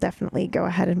I will definitely go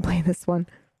ahead and play this one.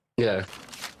 Yeah.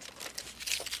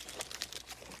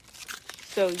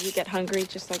 So you get hungry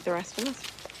just like the rest of us?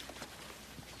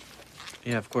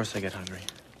 Yeah, of course I get hungry.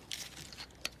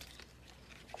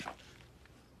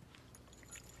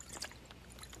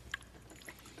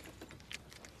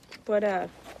 What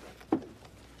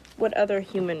other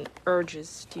human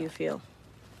urges do you feel?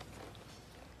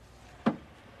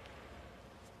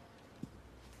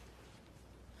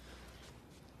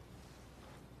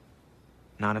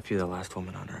 Not if you're the last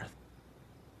woman on Earth.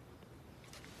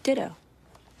 Ditto.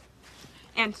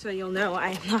 And so you'll know I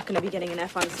am not going to be getting an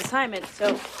F on this assignment,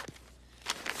 so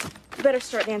you better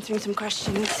start answering some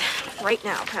questions right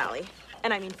now, Pally.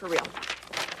 And I mean for real.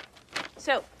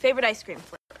 So, favorite ice cream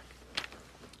flavor?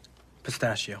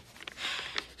 Pistachio.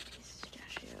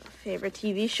 Pistachio. Favorite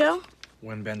TV show?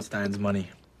 When Ben Stein's Money.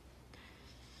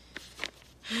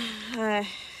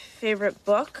 Favorite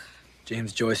book?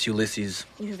 James Joyce Ulysses.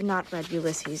 You have not read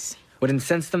Ulysses. What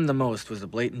incensed them the most was the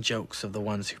blatant jokes of the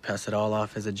ones who pass it all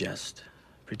off as a jest,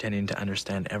 pretending to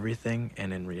understand everything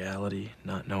and in reality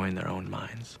not knowing their own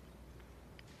minds.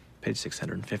 Page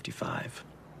 655.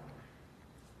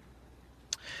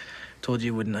 Told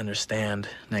you wouldn't understand.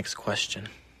 Next question.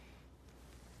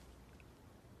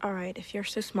 All right, if you're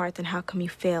so smart, then how come you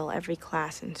fail every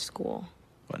class in school?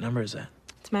 What number is that?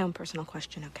 It's my own personal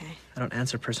question, okay? I don't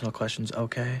answer personal questions,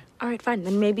 okay? All right, fine.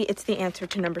 Then maybe it's the answer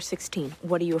to number 16.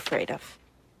 What are you afraid of?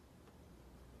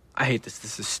 I hate this.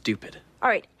 This is stupid. All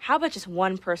right, how about just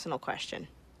one personal question?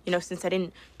 You know, since I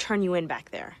didn't turn you in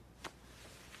back there.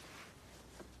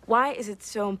 Why is it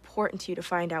so important to you to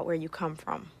find out where you come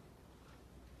from?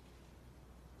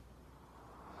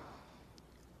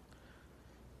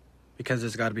 Because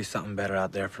there's got to be something better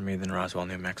out there for me than Roswell,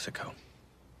 New Mexico.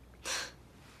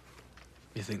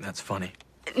 You think that's funny?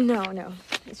 No.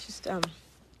 It's just,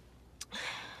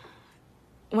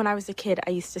 when I was a kid, I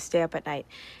used to stay up at night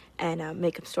and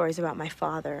make up stories about my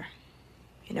father,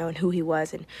 you know, and who he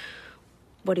was and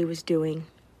what he was doing.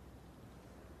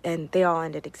 And they all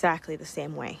ended exactly the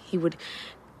same way. He would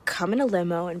come in a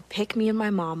limo and pick me and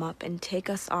my mom up and take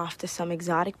us off to some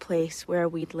exotic place where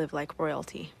we'd live like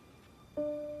royalty.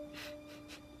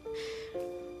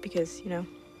 Because, you know,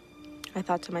 I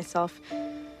thought to myself,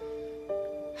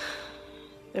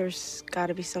 there's got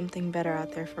to be something better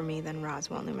out there for me than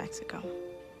Roswell, New Mexico.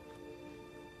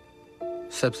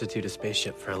 Substitute a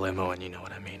spaceship for a limo and you know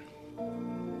what I mean.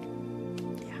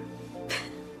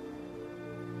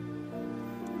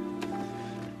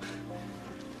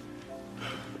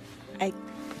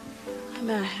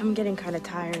 Yeah. I'm getting kind of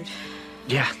tired.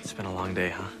 Yeah, it's been a long day,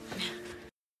 huh?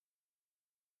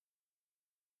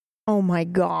 Oh my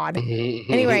God.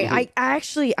 Anyway,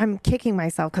 I'm kicking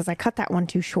myself because I cut that one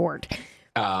too short.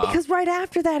 Because right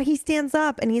after that, he stands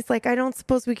up and he's like, I don't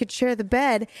suppose we could share the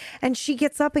bed. And she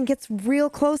gets up and gets real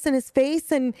close in his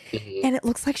face and it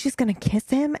looks like she's going to kiss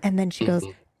him. And then she goes,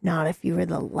 not if you were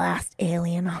the last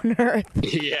alien on Earth.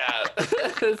 Yeah.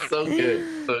 It's so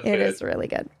good. So It good. is really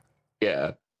good.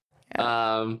 Yeah.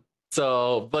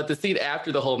 So, but the scene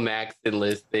after the whole Max and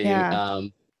Liz thing,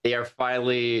 they are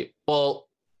finally,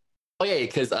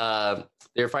 because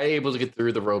they're finally able to get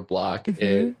through the roadblock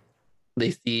and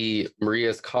they see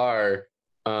Maria's car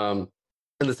on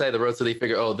the side of the road. So they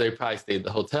figure, they probably stayed at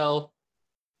the hotel.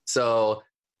 So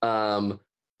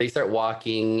they start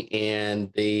walking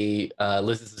and Liz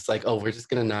is just like, we're just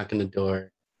going to knock on the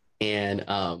door. And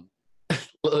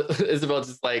Isabel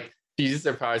just like, she's just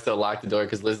surprised to lock the door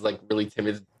because Liz is like really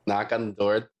timid to knock on the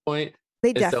door at the point.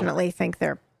 They definitely think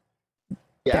they're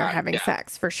having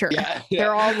sex for sure. Yeah.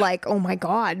 They're all like, oh my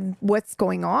God, what's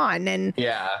going on? And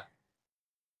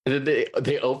and then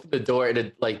they open the door and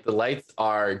it, like the lights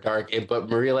are dark, but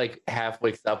Maria like half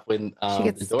wakes up when she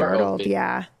gets the door startled. opens.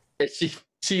 Yeah. And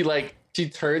she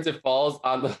turns and falls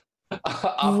on the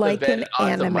off like the bed an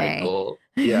onto anime. Michael.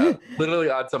 Yeah, literally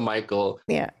onto Michael.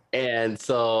 Yeah. And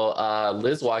so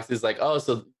Liz walks is like,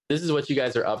 so this is what you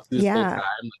guys are up to this whole time.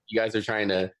 Like, you guys are trying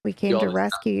to. We came to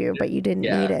rescue you, but you didn't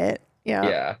need it.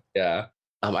 Yeah.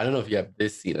 I don't know if you have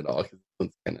this scene at all because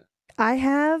it's kind of. I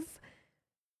have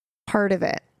part of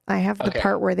it. I have the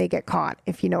part where they get caught,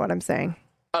 if you know what I'm saying.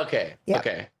 Okay. Yep.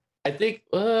 Okay. I think.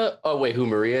 Who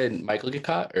Maria and Michael get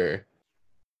caught, or?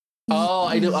 Oh,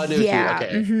 I know. Yeah.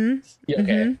 Okay. Mm-hmm. Yeah.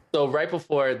 Okay. Mm-hmm. So right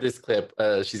before this clip,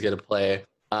 she's gonna play.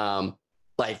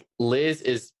 Like Liz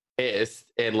is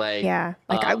pissed and like. Yeah.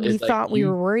 Like we thought we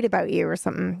were worried about you or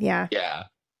something. Yeah. Yeah.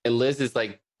 And Liz is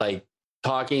like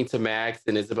talking to Max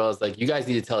and Isabel is like, you guys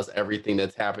need to tell us everything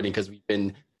that's happening because we've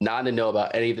been not to know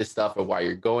about any of this stuff or why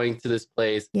you're going to this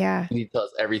place. Yeah. You need to tell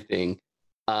us everything.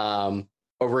 Or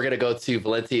we're going to go to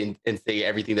Valenti and say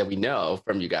everything that we know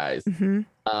from you guys.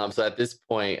 Mm-hmm. So at this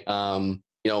point,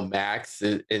 Max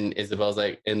and Isabel's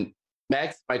like, and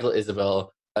Max, Michael,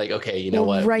 Isabel, like, okay, you know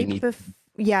what? Right.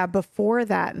 Before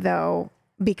that though,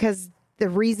 because the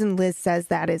reason Liz says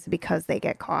that is because they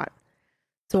get caught.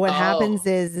 So what happens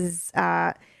is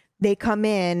they come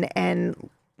in and,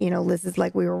 Liz is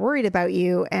like, we were worried about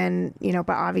you. And, but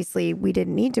obviously we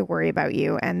didn't need to worry about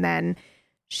you. And then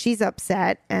she's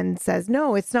upset and says,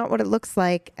 no, it's not what it looks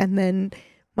like. And then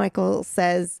Michael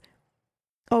says,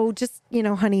 oh, just,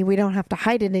 honey, we don't have to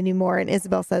hide it anymore. And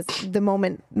Isabel says, the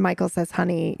moment Michael says,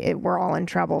 honey, we're all in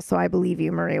trouble. So I believe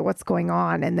you, Maria. What's going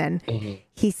on? And then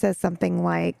he says something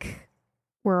like,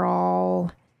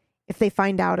 if they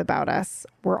find out about us,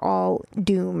 we're all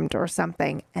doomed or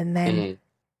something. And then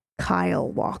Kyle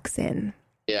walks in.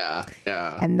 Yeah.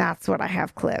 And that's what I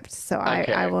have clipped. So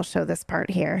Okay. I will show this part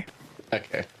here.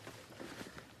 Okay.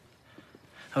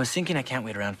 I was thinking I can't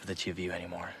wait around for the two of you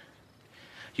anymore.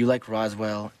 You like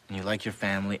Roswell, and you like your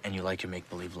family, and you like your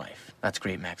make-believe life. That's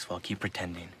great, Maxwell. Keep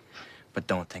pretending. But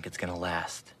don't think it's gonna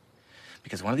last.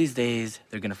 Because one of these days,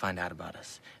 they're gonna find out about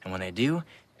us. And when they do,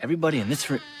 everybody in this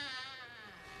room...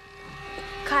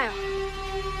 Kyle.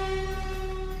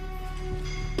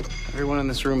 Everyone in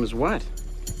this room is what?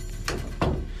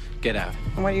 Get out.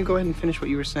 Why don't you go ahead and finish what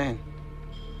you were saying?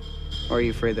 Or are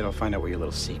you afraid that I'll find out what your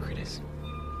little secret is?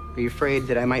 Are you afraid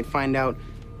that I might find out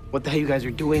what the hell you guys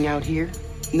are doing out here?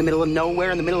 In the middle of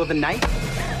nowhere, in the middle of the night?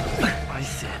 I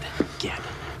said, get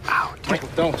out. Michael,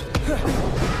 don't.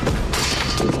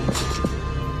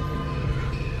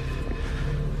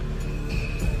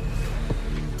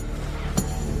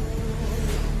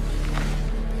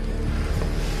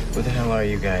 What the hell are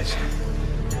you guys?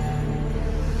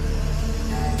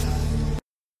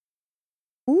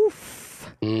 Oof.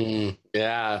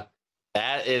 Yeah.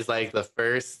 That is like the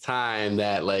first time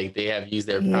that like they have used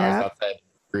their powers outside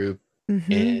the group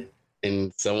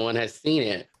and someone has seen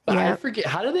it. But I forget,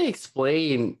 how do they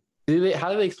explain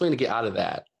to get out of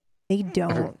that? They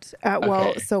don't.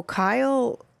 Well, so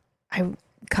Kyle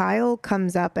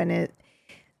comes up and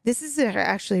this is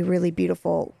actually really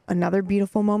beautiful. Another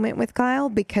beautiful moment with Kyle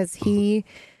because he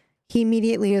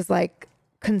immediately is like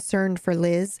concerned for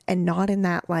Liz and not in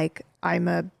that like I'm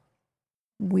a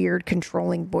weird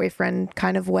controlling boyfriend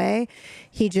kind of way.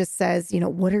 He just says,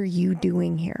 what are you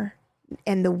doing here?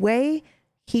 And the way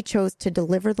he chose to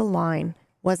deliver the line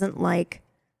wasn't like,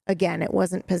 again, it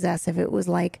wasn't possessive. It was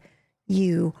like,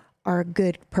 you are a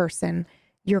good person.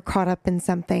 You're caught up in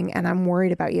something and I'm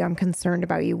worried about you. I'm concerned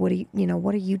about you. What do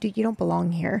you do? You don't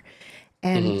belong here.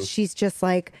 And she's just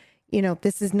like,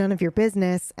 this is none of your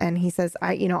business. And he says,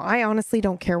 I honestly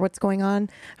don't care what's going on.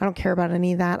 I don't care about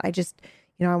any of that. I just,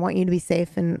 I want you to be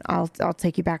safe and I'll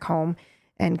take you back home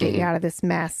and get you out of this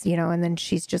mess, and then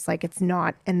she's just like, it's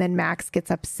not. And then Max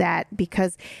gets upset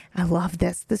because I love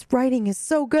this. This writing is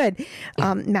so good.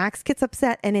 Max gets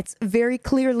upset and it's very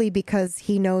clearly because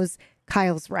he knows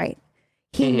Kyle's right.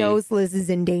 He knows Liz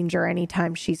is in danger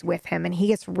anytime she's with him and he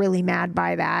gets really mad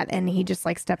by that. And he just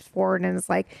like steps forward and is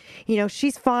like,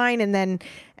 she's fine. And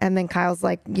then Kyle's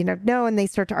like, no. And they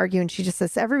start to argue and she just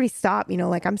says, everybody stop,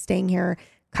 like I'm staying here.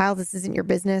 Kyle, this isn't your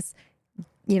business.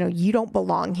 You don't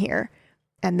belong here.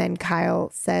 And then Kyle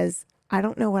says, I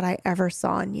don't know what I ever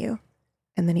saw in you.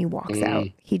 And then he walks out.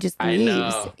 He just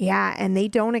leaves. Yeah. And they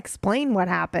don't explain what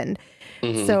happened.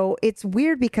 So it's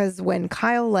weird because when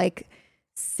Kyle like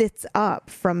sits up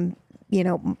from,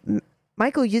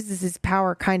 Michael uses his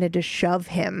power kind of to shove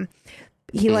him.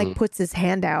 He like puts his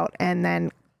hand out and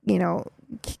then,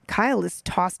 Kyle is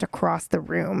tossed across the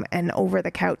room and over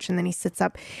the couch. And then he sits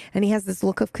up and he has this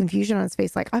look of confusion on his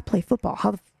face. Like, I play football.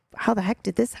 How the heck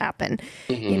did this happen?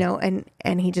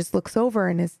 And he just looks over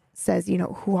and says,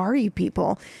 who are you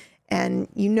people? And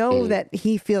that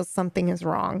he feels something is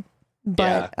wrong,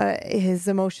 but his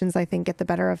emotions, I think, get the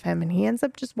better of him and he ends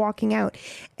up just walking out.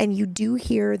 And you do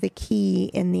hear the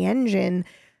key in the engine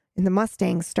in the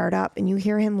Mustang start up and you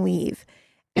hear him leave.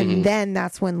 And then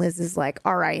that's when Liz is like,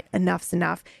 all right, enough's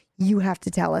enough. You have to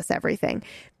tell us everything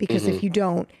because if you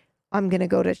don't, I'm going to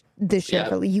go to the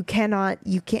sheriff. You can't.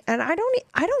 And I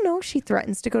don't know if she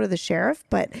threatens to go to the sheriff,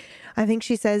 but I think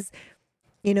she says,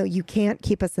 you can't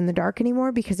keep us in the dark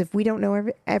anymore because if we don't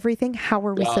know everything, how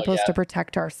are we supposed to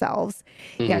protect ourselves?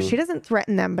 Yeah. She doesn't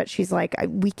threaten them, but she's like,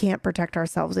 we can't protect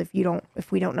ourselves if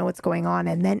we don't know what's going on.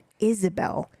 And then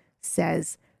Isabel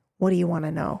says, what do you want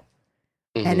to know?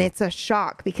 And it's a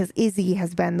shock because Izzy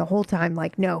has been the whole time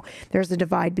like, no, there's a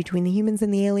divide between the humans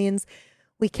and the aliens.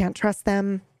 We can't trust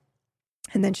them.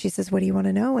 And then she says, what do you want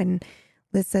to know? And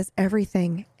Liz says,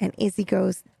 everything. And Izzy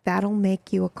goes, that'll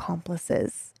make you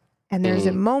accomplices. And there's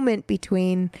a moment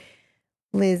between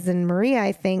Liz and Maria,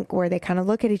 I think, where they kind of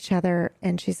look at each other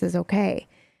and she says, okay.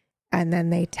 And then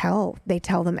they tell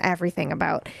them everything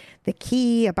about the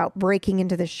key, about breaking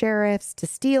into the sheriff's to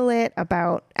steal it,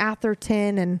 about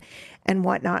Atherton and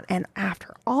whatnot. And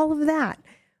after all of that,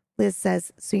 Liz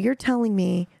says, so you're telling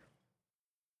me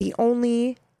the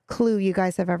only clue you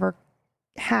guys have ever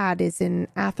had is in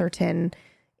Atherton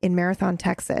in Marathon,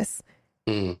 Texas.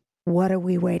 What are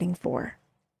we waiting for?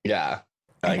 Yeah.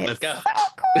 Like, let's go. So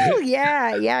cool.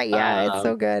 Yeah. It's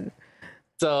so good.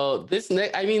 So this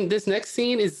next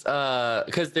scene is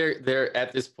because they're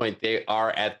at this point they are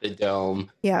at the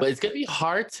dome. Yeah. But it's gonna be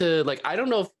hard to like. I don't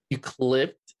know if you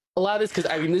clipped a lot of this because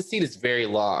I mean this scene is very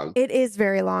long. It is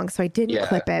very long, so I didn't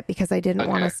clip it because I didn't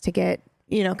want us to get,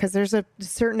 because there's a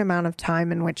certain amount of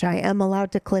time in which I am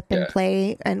allowed to clip and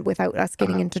play and without us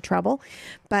getting into trouble.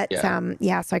 But so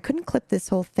I couldn't clip this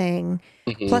whole thing.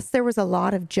 Mm-hmm. Plus there was a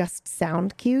lot of just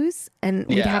sound cues and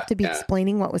we'd have to be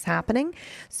explaining what was happening.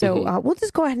 So we'll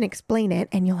just go ahead and explain it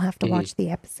and you'll have to watch the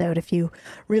episode if you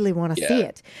really want to see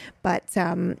it. But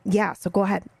so go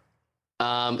ahead.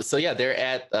 They're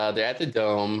at the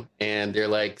dome and they're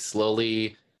like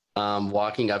slowly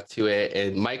walking up to it,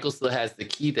 and Michael still has the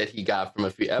key that he got from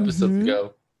a few episodes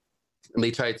ago, and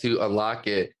they try to unlock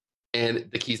it and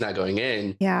the key's not going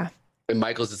in. Yeah. And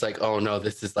Michael's just like, oh no,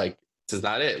 this is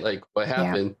not it. Like, what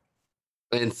happened?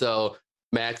 And so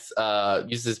Max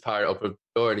uses his power to open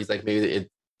the door, and he's like, maybe it's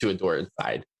to a door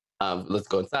inside. Let's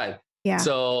go inside. Yeah.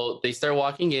 So they start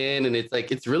walking in, and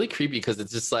it's really creepy because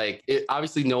it's just like,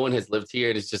 obviously no one has lived here,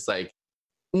 and it's just like,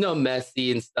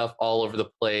 messy and stuff all over the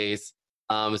place.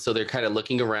 So they're kind of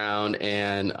looking around,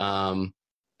 and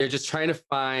they're just trying to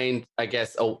find, I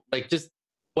guess, just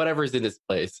whatever's in this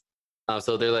place.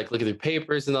 So they're like looking through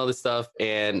papers and all this stuff,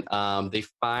 and they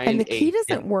find. And the key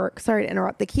doesn't work. Sorry to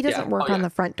interrupt. The key doesn't work on the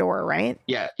front door, right?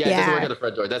 Yeah, it doesn't work on the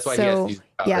front door. That's why he has to use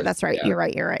powers. Yeah, that's right. You're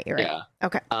right. Yeah.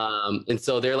 Okay. And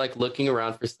so they're like looking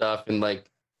around for stuff, and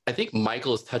like I think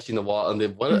Michael is touching the wall, and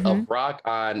then a rock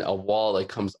on a wall like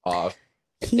comes off.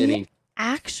 He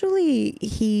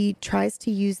tries to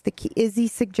use the key. Izzy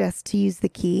suggests to use the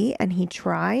key, and he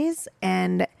tries,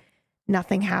 and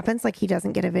nothing happens. Like he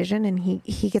doesn't get a vision, and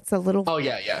he gets a little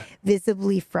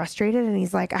visibly frustrated, and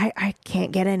he's like, I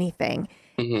can't get anything.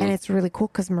 And it's really cool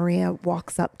because Maria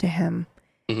walks up to him,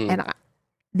 and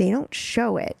they don't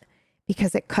show it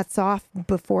because it cuts off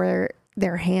before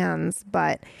their hands,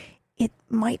 but it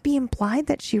might be implied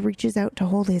that she reaches out to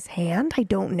hold his hand. I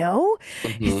don't know.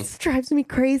 It drives me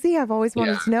crazy. I've always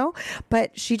wanted to know,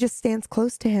 but she just stands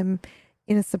close to him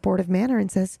in a supportive manner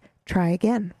and says, try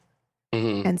again.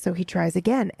 And so he tries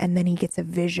again, and then he gets a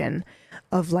vision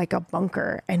of like a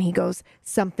bunker, and he goes,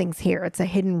 something's here. It's a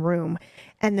hidden room.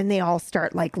 And then they all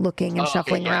start like looking and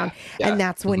shuffling around. And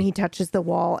that's when he touches the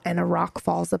wall and a rock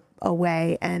falls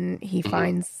away, and he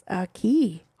finds a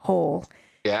keyhole.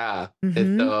 Yeah.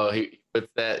 And so he puts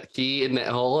that key in that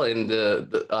hole, and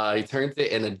he turns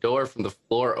it, and the door from the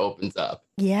floor opens up.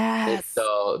 Yes. And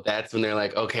so that's when they're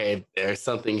like, okay, there's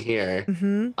something here.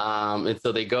 And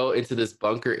so they go into this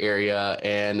bunker area,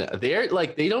 and they're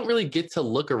like, they don't really get to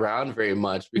look around very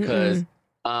much because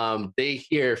they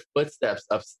hear footsteps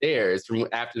upstairs from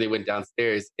after they went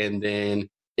downstairs, and then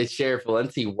it's Sheriff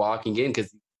Valenti walking in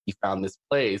because he found this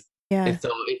place. Yeah. And so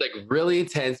it's like really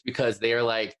intense because they're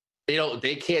like,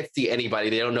 they can't see anybody.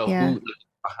 They don't know who is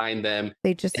behind them.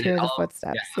 They just hear the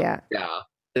footsteps. Yeah.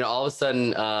 And all of a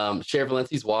sudden, Sheriff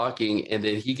Valenti's walking, and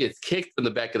then he gets kicked in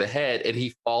the back of the head, and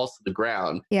he falls to the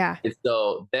ground. Yeah. And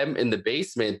so them in the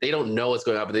basement, they don't know what's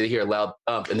going on, but they hear a loud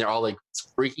thump, and they're all like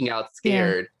freaking out,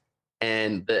 scared.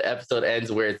 And the episode ends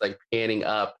where it's like panning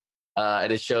up,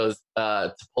 and it shows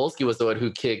Topolsky was the one who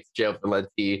kicked Sheriff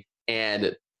Valenti,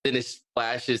 and then it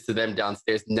flashes to them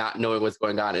downstairs, not knowing what's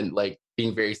going on, and like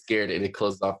being very scared, and it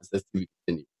closes off and says to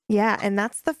continue. Yeah, and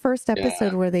that's the first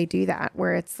episode where they do that,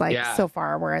 where it's like so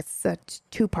far, where it's a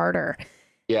two-parter.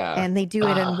 Yeah. And they do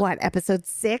it in what, episode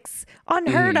 6?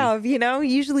 Unheard of,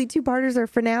 Usually two-parters are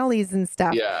finales and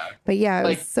stuff. Yeah. But it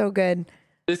was so good.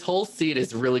 This whole scene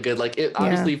is really good. Like,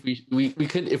 obviously,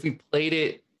 if we played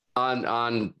it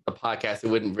on the podcast, it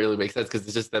wouldn't really make sense because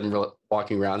it's just them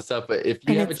walking around and stuff. But if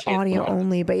you have a chance, audio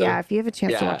only. But if you have a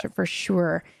chance to watch it, for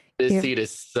sure. This scene is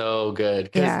so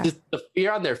good because just the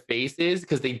fear on their faces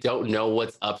because they don't know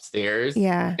what's upstairs.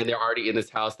 Yeah. And they're already in this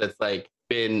house that's like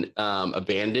been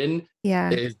abandoned.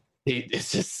 Yeah.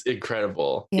 It's just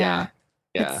incredible. Yeah.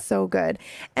 It's so good.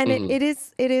 And it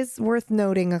is worth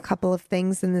noting a couple of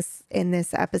things in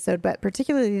this episode, but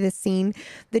particularly this scene,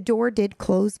 the door did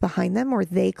close behind them, or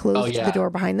they closed the door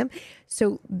behind them.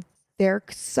 So they're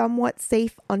somewhat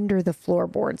safe under the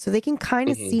floorboard, so they can kind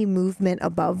of see movement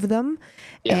above them,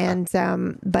 and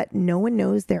but no one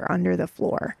knows they're under the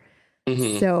floor.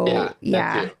 So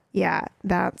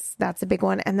that's a big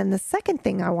one. And then the second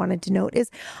thing I wanted to note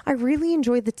is I really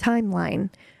enjoyed the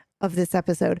timeline of this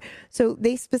episode. So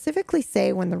they specifically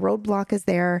say when the roadblock is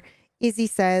there, Izzy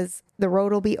says the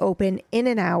road will be open in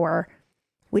an hour,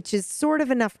 which is sort of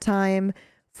enough time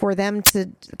for them to,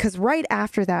 because right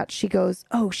after that, she goes,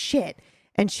 oh shit.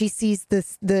 and she sees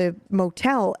the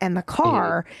motel and the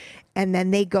car, and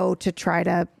then they go to try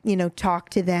to, talk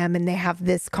to them, and they have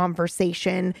this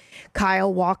conversation.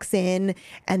 Kyle walks in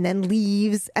and then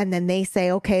leaves, and then they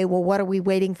say, okay, well, what are we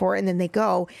waiting for? And then they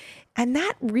go. And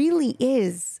that really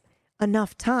is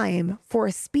enough time for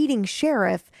a speeding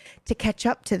sheriff to catch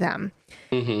up to them.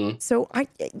 So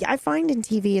I find in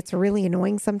TV it's really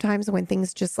annoying sometimes when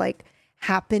things just like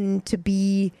happen to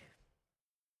be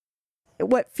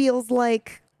what feels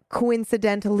like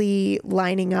coincidentally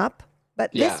lining up.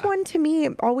 But this one to me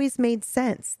always made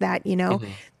sense that,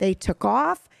 they took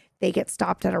off, they get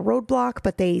stopped at a roadblock,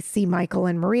 but they see Michael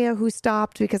and Maria who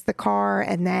stopped because the car,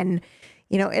 and then,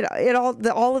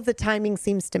 all of the timing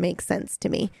seems to make sense to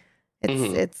me.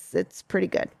 It's pretty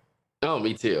good. Oh,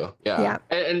 me too. Yeah.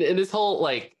 And this whole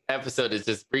like episode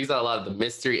just brings out a lot of the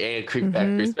mystery and creep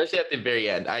factor, especially at the very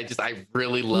end. I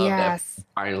really love that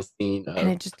final scene. And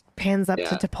it just pans up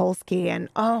to Topolsky, and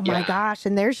oh my gosh.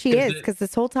 And there she is. Because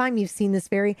this whole time you've seen this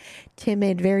very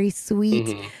timid, very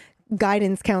sweet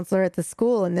guidance counselor at the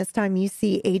school. And this time you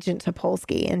see Agent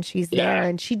Topolsky, and she's there,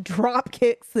 and she drop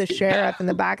kicks the sheriff in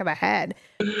the back of the head.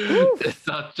 It's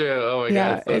not true. Oh my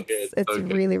God. It's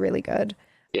really, really good.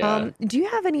 Yeah. Do you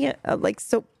have any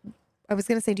I was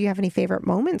going to say, do you have any favorite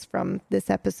moments from this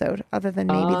episode other than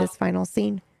maybe this final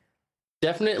scene?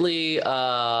 Definitely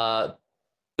the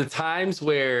times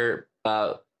where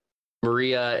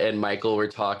Maria and Michael were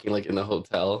talking like in the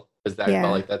hotel, because that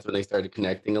felt like that's when they started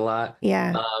connecting a lot.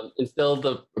 Yeah. And still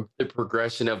the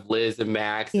progression of Liz and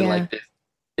Max and like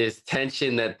this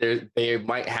tension that they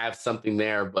might have something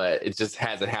there, but it just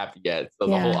hasn't happened yet. So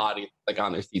the whole audience is like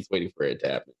on their seats waiting for it to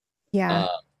happen. Yeah.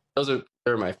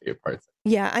 They're my favorite parts.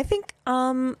 Yeah, I think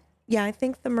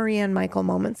the Maria and Michael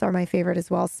moments are my favorite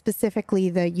as well. Specifically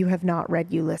the "you have not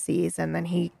read Ulysses," and then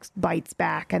he bites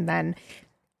back, and then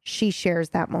she shares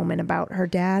that moment about her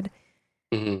dad.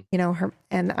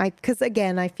 Because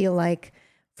again, I feel like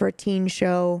for a teen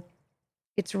show,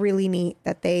 it's really neat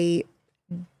that they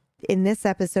in this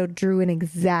episode drew an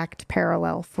exact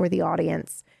parallel for the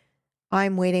audience.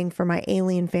 I'm waiting for my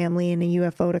alien family in a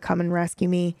UFO to come and rescue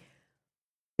me.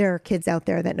 There are kids out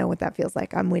there that know what that feels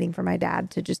like. I'm waiting for my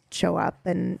dad to just show up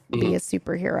and be a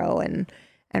superhero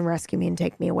and rescue me and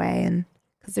take me away. And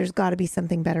because there's got to be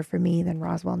something better for me than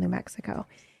Roswell, New Mexico.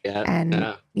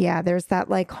 There's that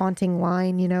like haunting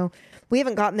line, we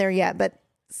haven't gotten there yet, but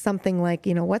something like,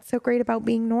 what's so great about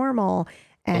being normal?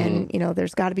 And,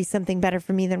 there's got to be something better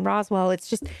for me than Roswell. It's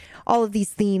just all of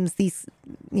these themes, this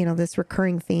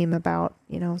recurring theme about,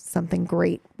 something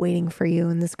great waiting for you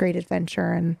and this great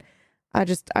adventure. And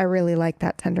I really like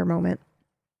that tender moment.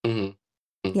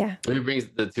 Yeah. It brings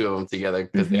the two of them together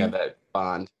because they have that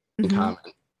bond in common.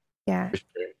 Yeah. For sure.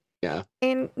 Yeah.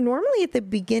 And normally at the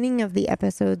beginning of the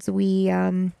episodes, we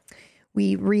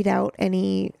read out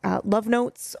any love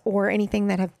notes or anything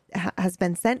that has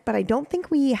been sent, but I don't think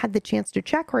we had the chance to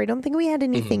check, or I don't think we had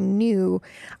anything new.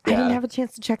 I didn't have a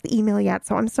chance to check the email yet,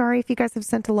 so I'm sorry if you guys have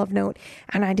sent a love note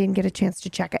and I didn't get a chance to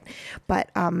check it. But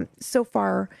so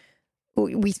far,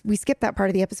 we skipped that part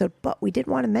of the episode, but we did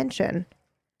want to mention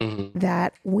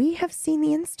that we have seen the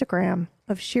Instagram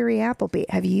of Sherry Appleby.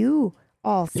 Have you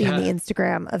all seen the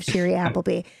Instagram of Sherry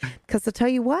Appleby? Because I'll tell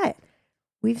you what,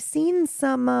 we've seen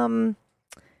some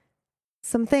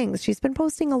things. She's been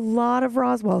posting a lot of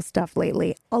Roswell stuff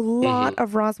lately, a lot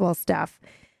of Roswell stuff.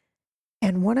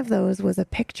 And one of those was a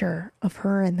picture of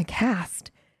her and the cast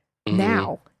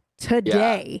now,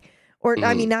 today, or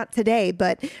I mean, not today,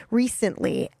 but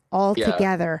recently, all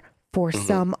together for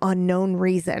some unknown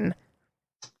reason.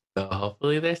 So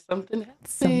hopefully there's something happening.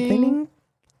 Something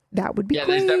that would be great.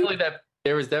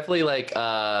 There was definitely like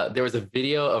there was a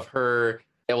video of her.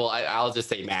 Well, I'll just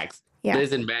say Max.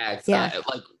 Liz and Max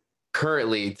like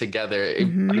currently together.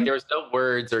 Like, there was no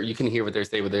words, or you can hear what they're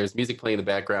saying, but there's music playing in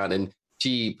the background, and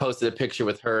she posted a picture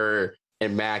with her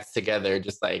and Max together,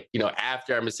 just like,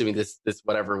 after, I'm assuming this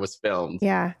whatever was filmed.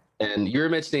 Yeah. And you were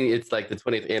mentioning it's like the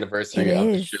 20th anniversary of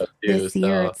the show too. This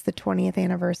year, it's the 20th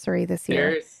anniversary this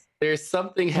year. There's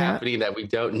something happening that we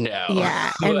don't know.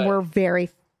 Yeah, and we're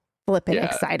very flippin'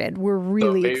 excited. We're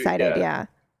really excited.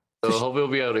 So hopefully we'll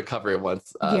be able to cover it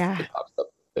once it pops up.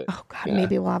 Oh God,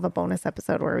 maybe we'll have a bonus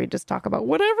episode where we just talk about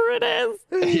whatever it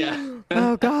is.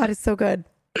 Oh God, it's so good.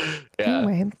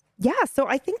 Anyway, so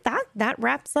I think that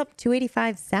wraps up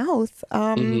 285 South.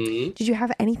 Did you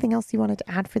have anything else you wanted to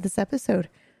add for this episode?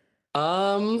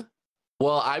 Well,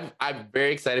 I'm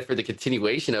very excited for the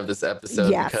continuation of this episode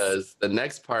because the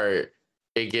next part,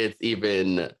 it gets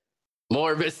even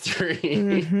more mystery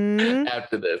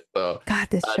after this. So God,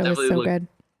 this show is so good.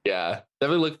 Yeah,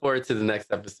 definitely look forward to the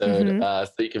next episode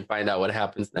so you can find out what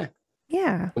happens next.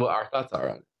 what our thoughts are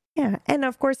on it. Yeah. And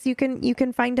of course, you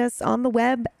can find us on the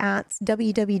web at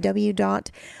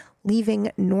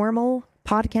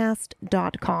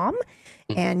www.leavingnormalpodcast.com.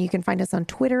 And you can find us on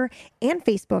Twitter and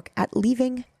Facebook at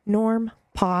Leaving Norm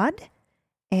Pod.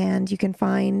 And you can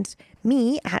find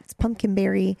me at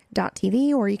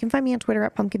pumpkinberry.tv, or you can find me on Twitter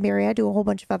at pumpkinberry. I do a whole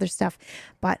bunch of other stuff,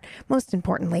 but most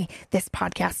importantly, this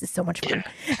podcast is so much fun.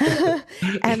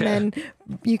 And then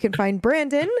you can find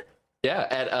Brandon. Yeah,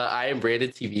 at I am Brandon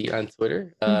TV on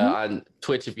Twitter. On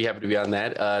Twitch, if you happen to be on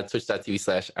that,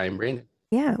 twitch.tv/I am Brandon.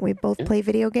 Yeah, we both play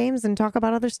video games and talk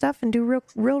about other stuff and do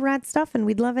real rad stuff, and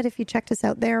we'd love it if you checked us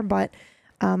out there. But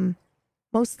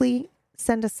mostly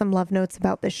send us some love notes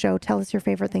about this show. Tell us your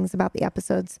favorite things about the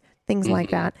episodes, things like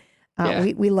that.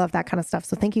 We love that kind of stuff.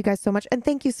 So thank you guys so much, and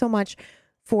thank you so much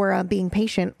for being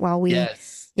patient while we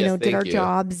did our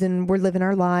jobs and we're living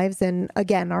our lives. And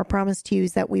again, our promise to you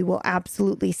is that we will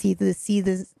absolutely see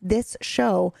this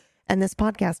show and this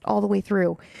podcast all the way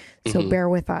through. So bear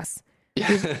with us.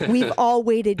 We've all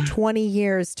waited 20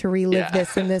 years to relive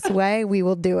this in this way. We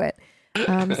will do it.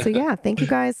 So yeah, thank you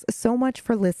guys so much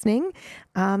for listening.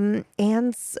 And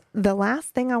the last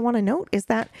thing I want to note is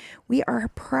that we are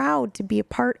proud to be a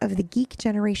part of the Geek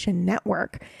Generation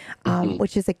Network,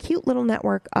 which is a cute little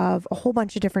network of a whole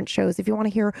bunch of different shows. If you want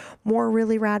to hear more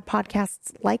really rad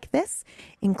podcasts like this,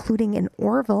 including an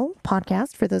Orville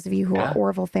podcast, for those of you who are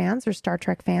Orville fans or Star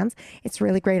Trek fans, it's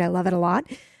really great. I love it a lot.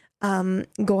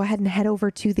 Go ahead and head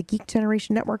over to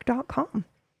thegeekgenerationnetwork.com.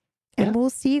 And we'll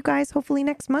see you guys hopefully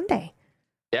next Monday.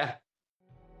 Yeah.